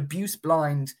 It's an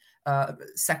abuse-blind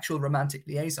sexual romantic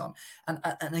liaison,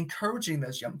 and encouraging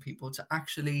those young people to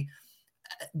actually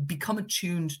become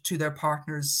attuned to their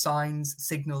partner's signs,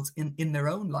 signals in their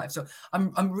own life. So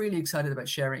I'm really excited about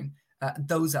sharing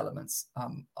those elements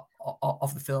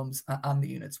of the films and the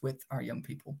units with our young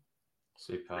people.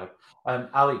 Superb.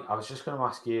 Ali, I was just going to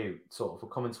ask you, sort of, we're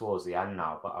coming towards the end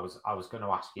now, but I was going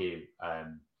to ask you,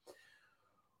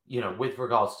 with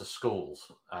regards to schools,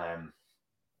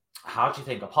 how do you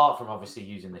think, apart from obviously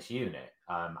using this unit,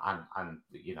 and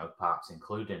perhaps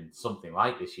including something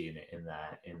like this unit in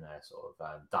their sort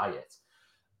of diet,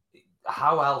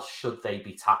 how else should they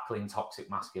be tackling toxic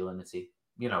masculinity?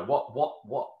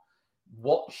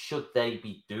 What should they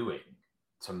be doing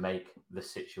to make the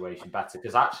situation better?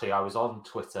 Because actually, I was on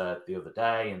Twitter the other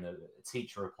day, and a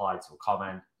teacher replied to a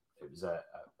comment. It was a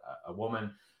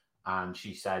woman, and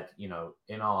she said,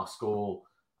 in our school,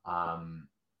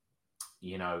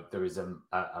 there is a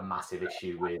massive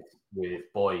issue with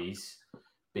boys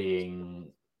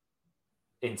being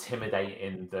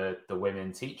intimidating the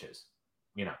women teachers,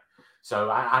 So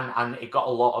and it got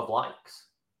a lot of likes,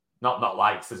 not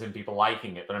likes as in people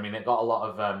liking it, but I mean it got a lot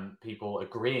of people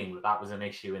agreeing that was an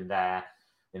issue in their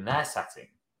setting,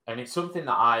 and it's something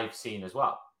that I've seen as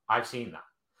well. I've seen that.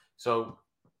 So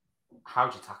how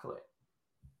do you tackle it?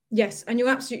 Yes, and you're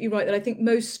absolutely right that I think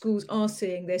most schools are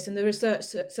seeing this, and the research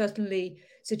certainly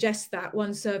suggests that.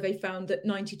 One survey found that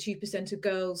 92% of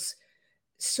girls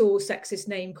saw sexist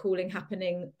name calling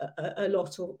happening a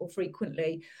lot or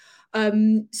frequently.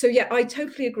 So yeah, I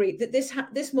totally agree that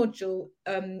this module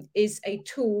is a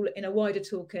tool in a wider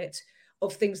toolkit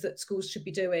of things that schools should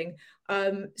be doing.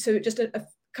 So just a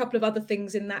couple of other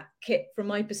things in that kit from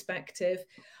my perspective.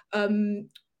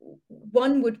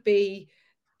 One would be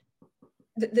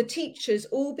the teachers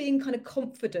all being kind of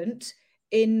confident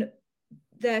in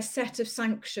their set of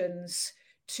sanctions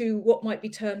to what might be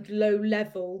termed low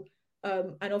level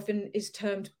and often is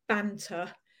termed banter.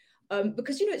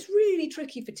 Because, it's really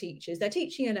tricky for teachers. They're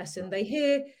teaching a lesson, they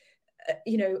hear,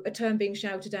 a term being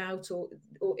shouted out or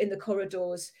in the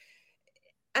corridors.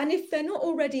 And if they're not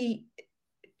already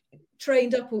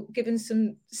trained up or given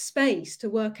some space to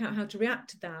work out how to react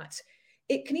to that,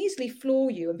 it can easily floor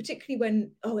you, and particularly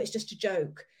when, it's just a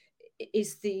joke,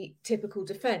 is the typical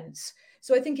defence.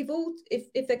 So I think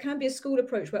if there can be a school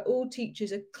approach where all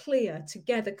teachers are clear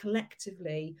together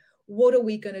collectively, what are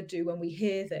we going to do when we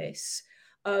hear this?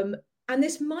 And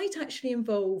this might actually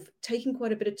involve taking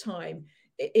quite a bit of time.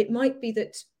 It might be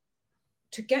that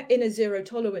to get in a zero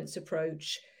tolerance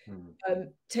approach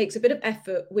takes a bit of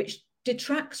effort, which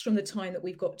detracts from the time that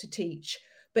we've got to teach,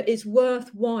 but is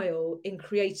worthwhile in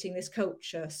creating this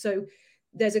culture. So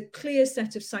there's a clear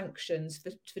set of sanctions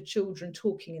for children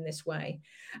talking in this way.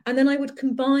 And then I would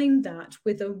combine that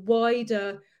with a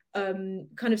wider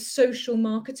kind of social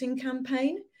marketing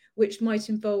campaign, which might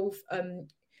involve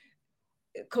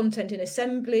content in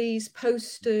assemblies,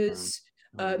 posters,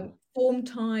 form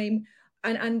time.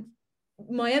 And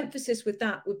my emphasis with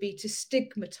that would be to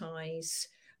stigmatize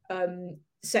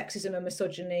sexism and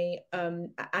misogyny,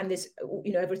 and this,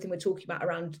 everything we're talking about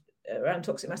around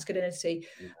toxic masculinity.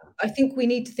 Yeah. I think we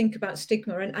need to think about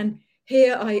stigma, and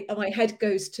here my head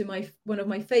goes to one of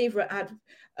my favorite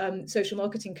social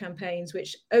marketing campaigns,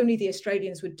 which only the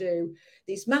Australians would do.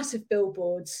 These massive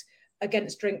billboards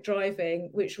against drink driving,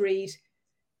 which read,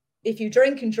 "If you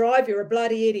drink and drive, you're a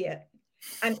bloody idiot,"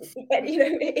 and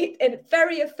it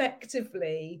very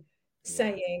effectively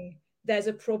saying there's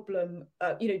a problem.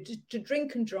 To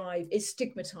drink and drive is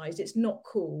stigmatized. It's not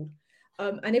cool.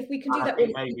 And if we can do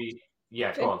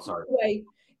that, go on. Sorry.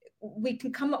 We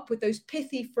can come up with those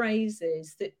pithy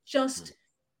phrases that just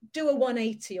do a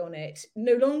 180 on it.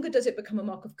 No longer does it become a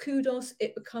mark of kudos.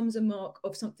 It becomes a mark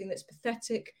of something that's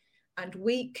pathetic and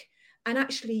weak. And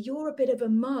actually, you're a bit of a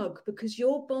mug because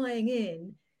you're buying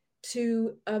in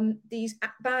to these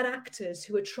bad actors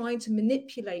who are trying to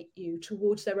manipulate you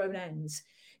towards their own ends.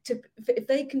 If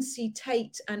they can see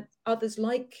Tate and others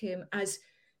like him as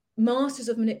masters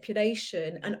of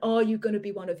manipulation, and are you going to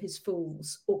be one of his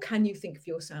fools, or can you think for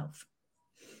yourself?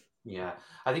 Yeah,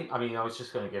 I was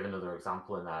just going to give another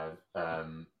example in there.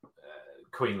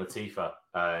 Queen Latifah,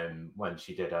 when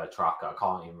she did her track, I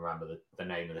can't even remember the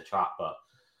name of the track, but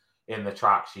in the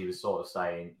track she was sort of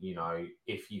saying,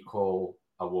 if you call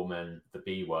a woman the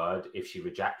B word, if she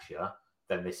rejects you,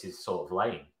 then this is sort of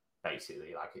lame,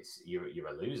 basically, like you're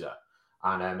a loser.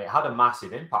 And it had a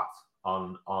massive impact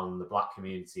on the Black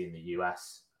community in the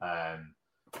US,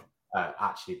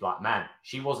 actually Black men.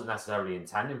 She wasn't necessarily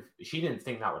intending, she didn't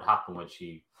think that would happen when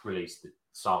she released the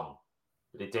song,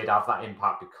 but it did have that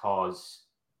impact because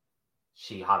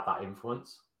she had that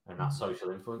influence and that social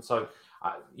influence. So,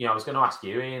 I was going to ask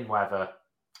you, Ian, whether,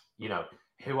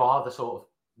 who are the sort of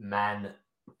men,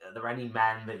 are there any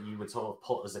men that you would sort of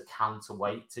put as a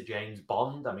counterweight to James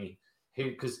Bond? I mean,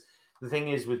 because the thing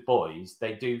is with boys,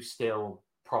 they do still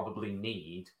probably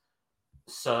need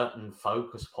certain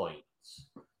focus points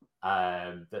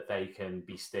that they can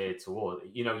be steered toward.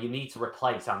 You need to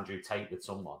replace Andrew Tate with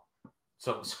someone.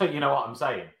 So you know what I'm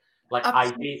saying? Like,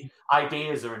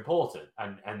 ideas are important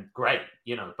and great,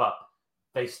 but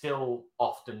they still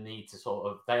often need to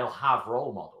they'll have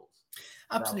role models.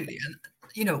 Absolutely. And,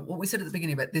 what we said at the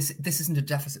beginning about this isn't a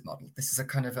deficit model. This is a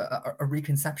kind of a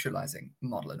reconceptualizing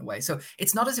model in a way. So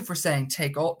it's not as if we're saying,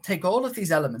 take all of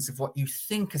these elements of what you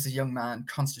think as a young man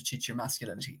constitutes your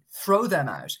masculinity, throw them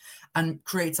out and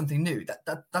create something new.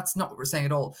 That's not what we're saying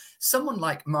at all. Someone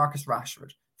like Marcus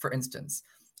Rashford, for instance,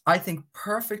 I think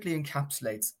perfectly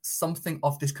encapsulates something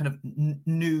of this kind of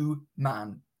new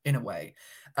man in a way.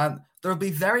 There will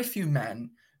be very few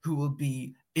men who will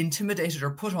be intimidated or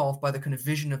put off by the kind of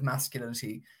vision of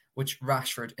masculinity which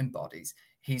Rashford embodies.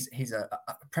 He's a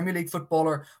Premier League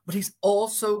footballer, but he's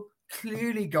also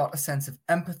clearly got a sense of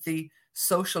empathy,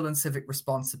 social and civic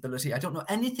responsibility. I don't know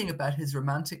anything about his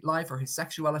romantic life or his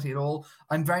sexuality at all.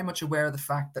 I'm very much aware of the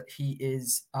fact that he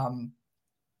is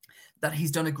that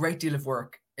he's done a great deal of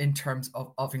work in terms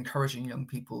of encouraging young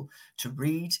people to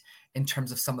read, in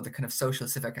terms of some of the kind of social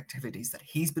civic activities that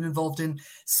he's been involved in.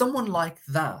 Someone like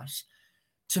that,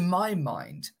 to my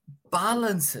mind,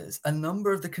 balances a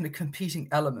number of the kind of competing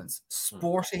elements: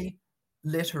 sporty,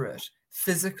 literate,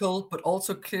 physical, but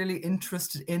also clearly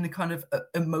interested in the kind of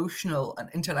emotional and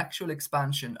intellectual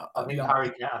expansion. I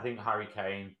think Harry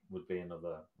Kane would be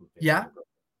another.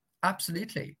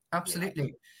 Absolutely. Yeah.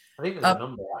 I think there's a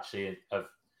number actually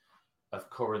of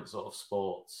current sort of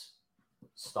sports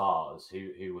stars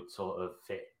who would sort of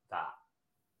fit that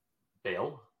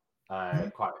bill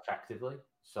quite effectively.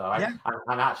 So and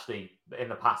actually in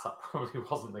the past that probably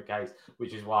wasn't the case,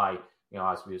 which is why,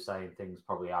 as we were saying, things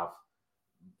probably have,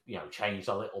 changed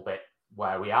a little bit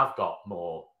where we have got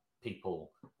more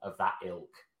people of that ilk.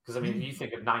 Because I mean, if you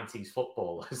think of 90s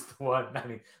footballers, there weren't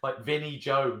many, like Vinnie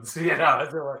Jones,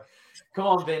 come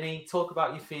on, Vinny, talk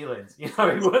about your feelings. He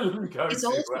wouldn't go.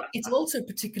 It's also a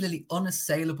particularly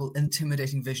unassailable,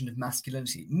 intimidating vision of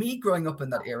masculinity. Me growing up in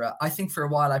that era, I think for a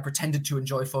while I pretended to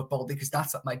enjoy football because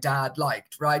that's what my dad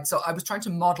liked, right? So I was trying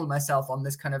to model myself on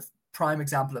this kind of prime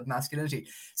example of masculinity.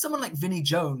 Someone like Vinnie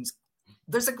Jones,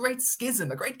 there's a great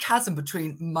schism, a great chasm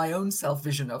between my own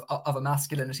self-vision of a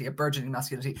masculinity, a burgeoning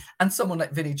masculinity, and someone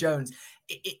like Vinnie Jones.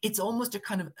 It's almost a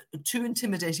kind of too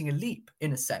intimidating a leap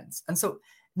in a sense. And so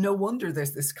no wonder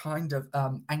there's this kind of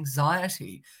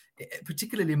anxiety,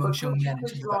 particularly among young men.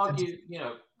 Could you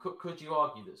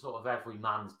argue that sort of every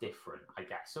man's different, I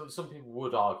guess? So some people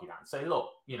would argue that and say, look,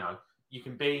 you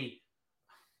can be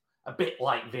a bit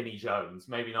like Vinnie Jones,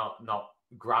 maybe not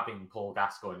grabbing Paul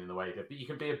Gascoigne in the way that, but you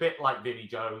can be a bit like Vinnie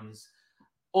Jones,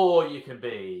 or you can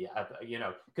be,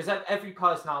 because every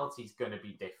personality is going to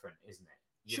be different, isn't it?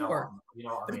 Sure.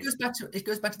 But it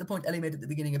goes back to the point Ellie made at the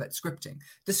beginning about scripting.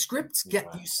 The scripts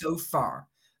get you so far.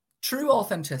 True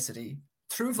authenticity,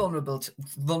 true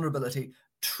vulnerability,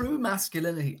 true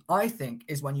masculinity, I think,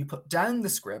 is when you put down the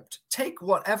script, take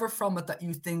whatever from it that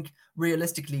you think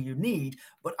realistically you need,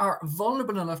 but are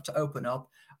vulnerable enough to open up,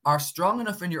 are strong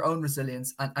enough in your own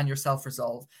resilience and your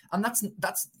self-resolve. And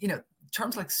that's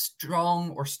terms like strong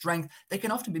or strength, they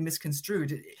can often be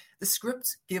misconstrued. The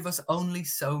scripts give us only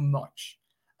so much.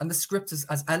 And the scripts,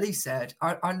 as Ellie said,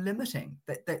 are limiting.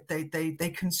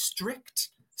 They constrict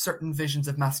certain visions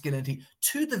of masculinity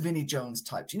to the Vinnie Jones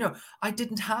types. I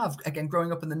didn't have, again,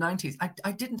 growing up in the 90s,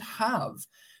 I didn't have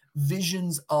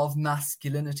visions of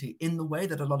masculinity in the way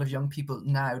that a lot of young people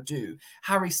now do.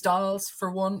 Harry Styles,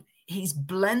 for one, he's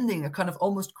blending a kind of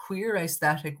almost queer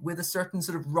aesthetic with a certain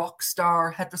sort of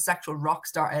heterosexual rock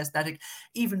star aesthetic.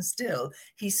 Even still,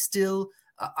 he's still...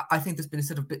 I think there's been a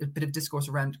sort of bit of discourse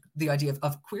around the idea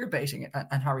of queer baiting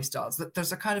and Harry Styles, that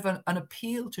there's a kind of an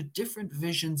appeal to different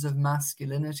visions of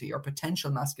masculinity or potential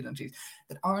masculinities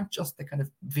that aren't just the kind of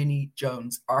Vinnie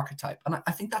Jones archetype. And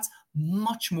I think that's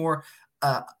much more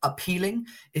appealing.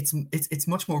 It's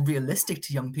much more realistic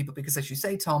to young people because, as you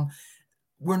say, Tom,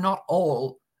 we're not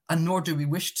all, and nor do we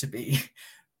wish to be,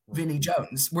 Vinnie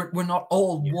Jones. We're not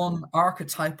all one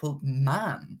archetypal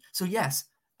man. So yes,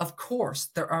 of course,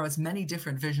 there are as many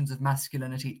different visions of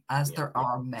masculinity as there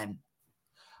are men.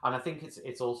 And I think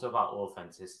it's also about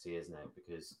authenticity, isn't it?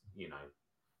 Because,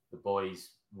 the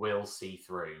boys will see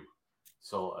through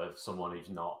sort of someone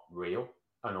who's not real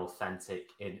and authentic.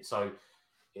 So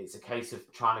it's a case of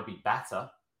trying to be better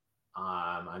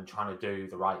and trying to do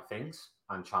the right things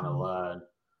and trying to learn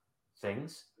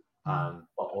things, but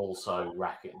also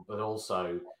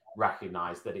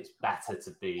recognize that it's better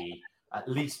to at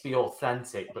least be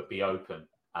authentic, but be open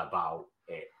about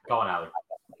it. Go on, Ali.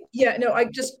 Yeah, no,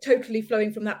 I'm just totally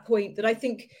flowing from that point that I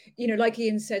think, like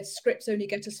Ian said, scripts only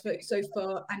get us so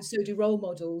far, and so do role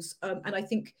models. And I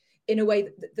think, in a way,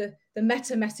 the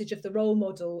meta message of the role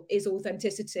model is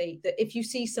authenticity. That if you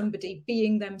see somebody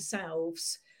being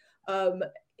themselves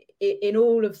in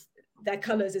all of their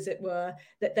colours, as it were,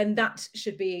 then that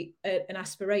should be an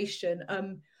aspiration.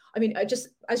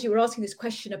 As you were asking this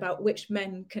question about which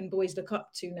men can boys look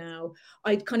up to now,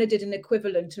 I kind of did an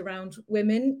equivalent around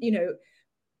women,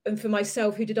 and for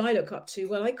myself, who did I look up to?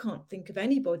 Well, I can't think of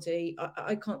anybody.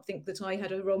 I can't think that I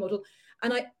had a role model.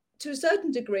 And to a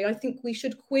certain degree, I think we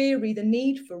should query the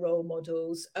need for role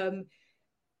models.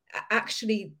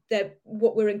 Actually,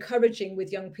 what we're encouraging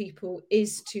with young people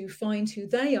is to find who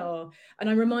they are. And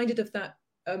I'm reminded of that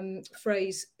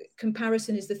phrase,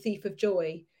 comparison is the thief of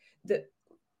joy, that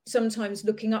sometimes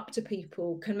looking up to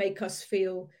people can make us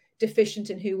feel deficient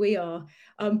in who we are.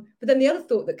 But then the other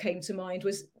thought that came to mind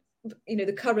was,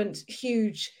 the current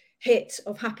huge hit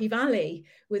of Happy Valley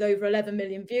with over 11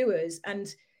 million viewers,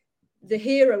 and the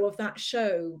hero of that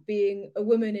show being a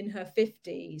woman in her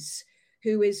 50s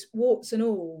who is warts and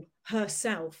all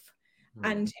herself.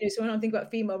 And so when I think about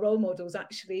female role models,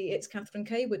 actually it's Catherine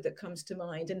Kaywood that comes to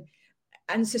mind.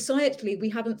 And societally,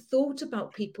 we haven't thought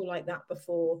about people like that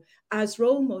before as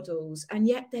role models. And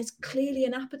yet there's clearly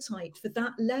an appetite for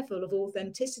that level of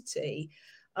authenticity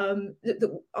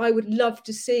that I would love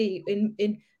to see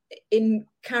in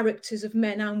characters of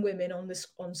men and women on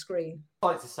screen. I'd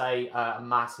like to say a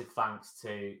massive thanks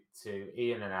to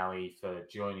Ian and Ellie for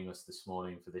joining us this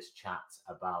morning for this chat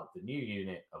about the new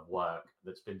unit of work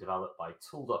that's been developed by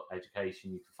Tooled Up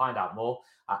Education. You can find out more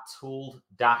at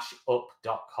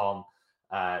tooled-up.com.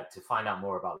 To find out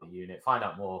more about the unit, find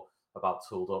out more about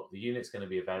Tooled Up. The unit's going to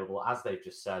be available, as they've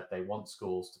just said. They want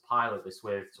schools to pilot this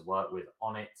with, to work with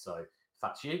on it. So if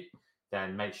that's you,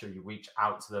 then make sure you reach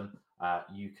out to them.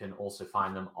 You can also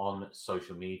find them on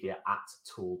social media at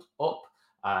Tooled Up,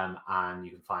 and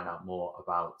you can find out more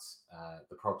about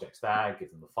the projects there.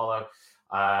 Give them a follow.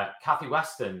 Kathy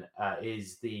Weston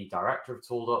is the director of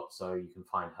Tooled Up, so you can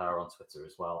find her on Twitter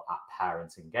as well at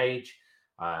Parent Engage.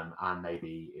 And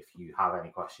maybe if you have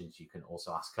any questions, you can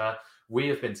also ask her. We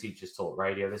have been Teachers Talk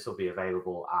Radio. This will be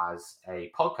available as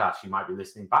a podcast. You might be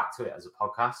listening back to it as a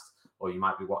podcast, or you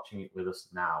might be watching it with us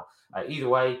now. Either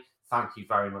way, thank you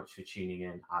very much for tuning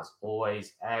in. As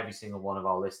always, every single one of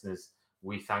our listeners,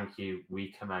 we thank you,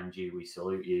 we commend you, we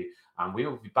salute you. And we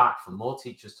will be back for more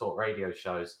Teachers Talk Radio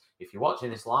shows. If you're watching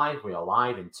this live, we are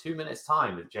live in 2 minutes'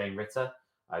 time with Jane Ritter.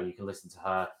 You can listen to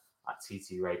her at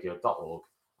ttradio.org.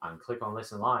 and click on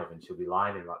Listen Live, and she'll be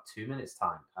live in about 2 minutes'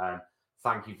 time.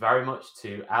 Thank you very much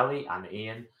to Ellie and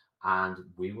Ian, and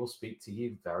we will speak to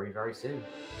you very, very soon.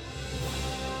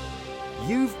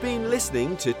 You've been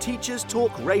listening to Teachers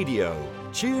Talk Radio.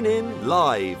 Tune in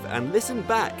live and listen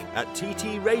back at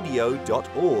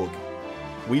ttradio.org.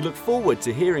 We look forward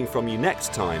to hearing from you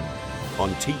next time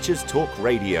on Teachers Talk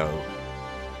Radio.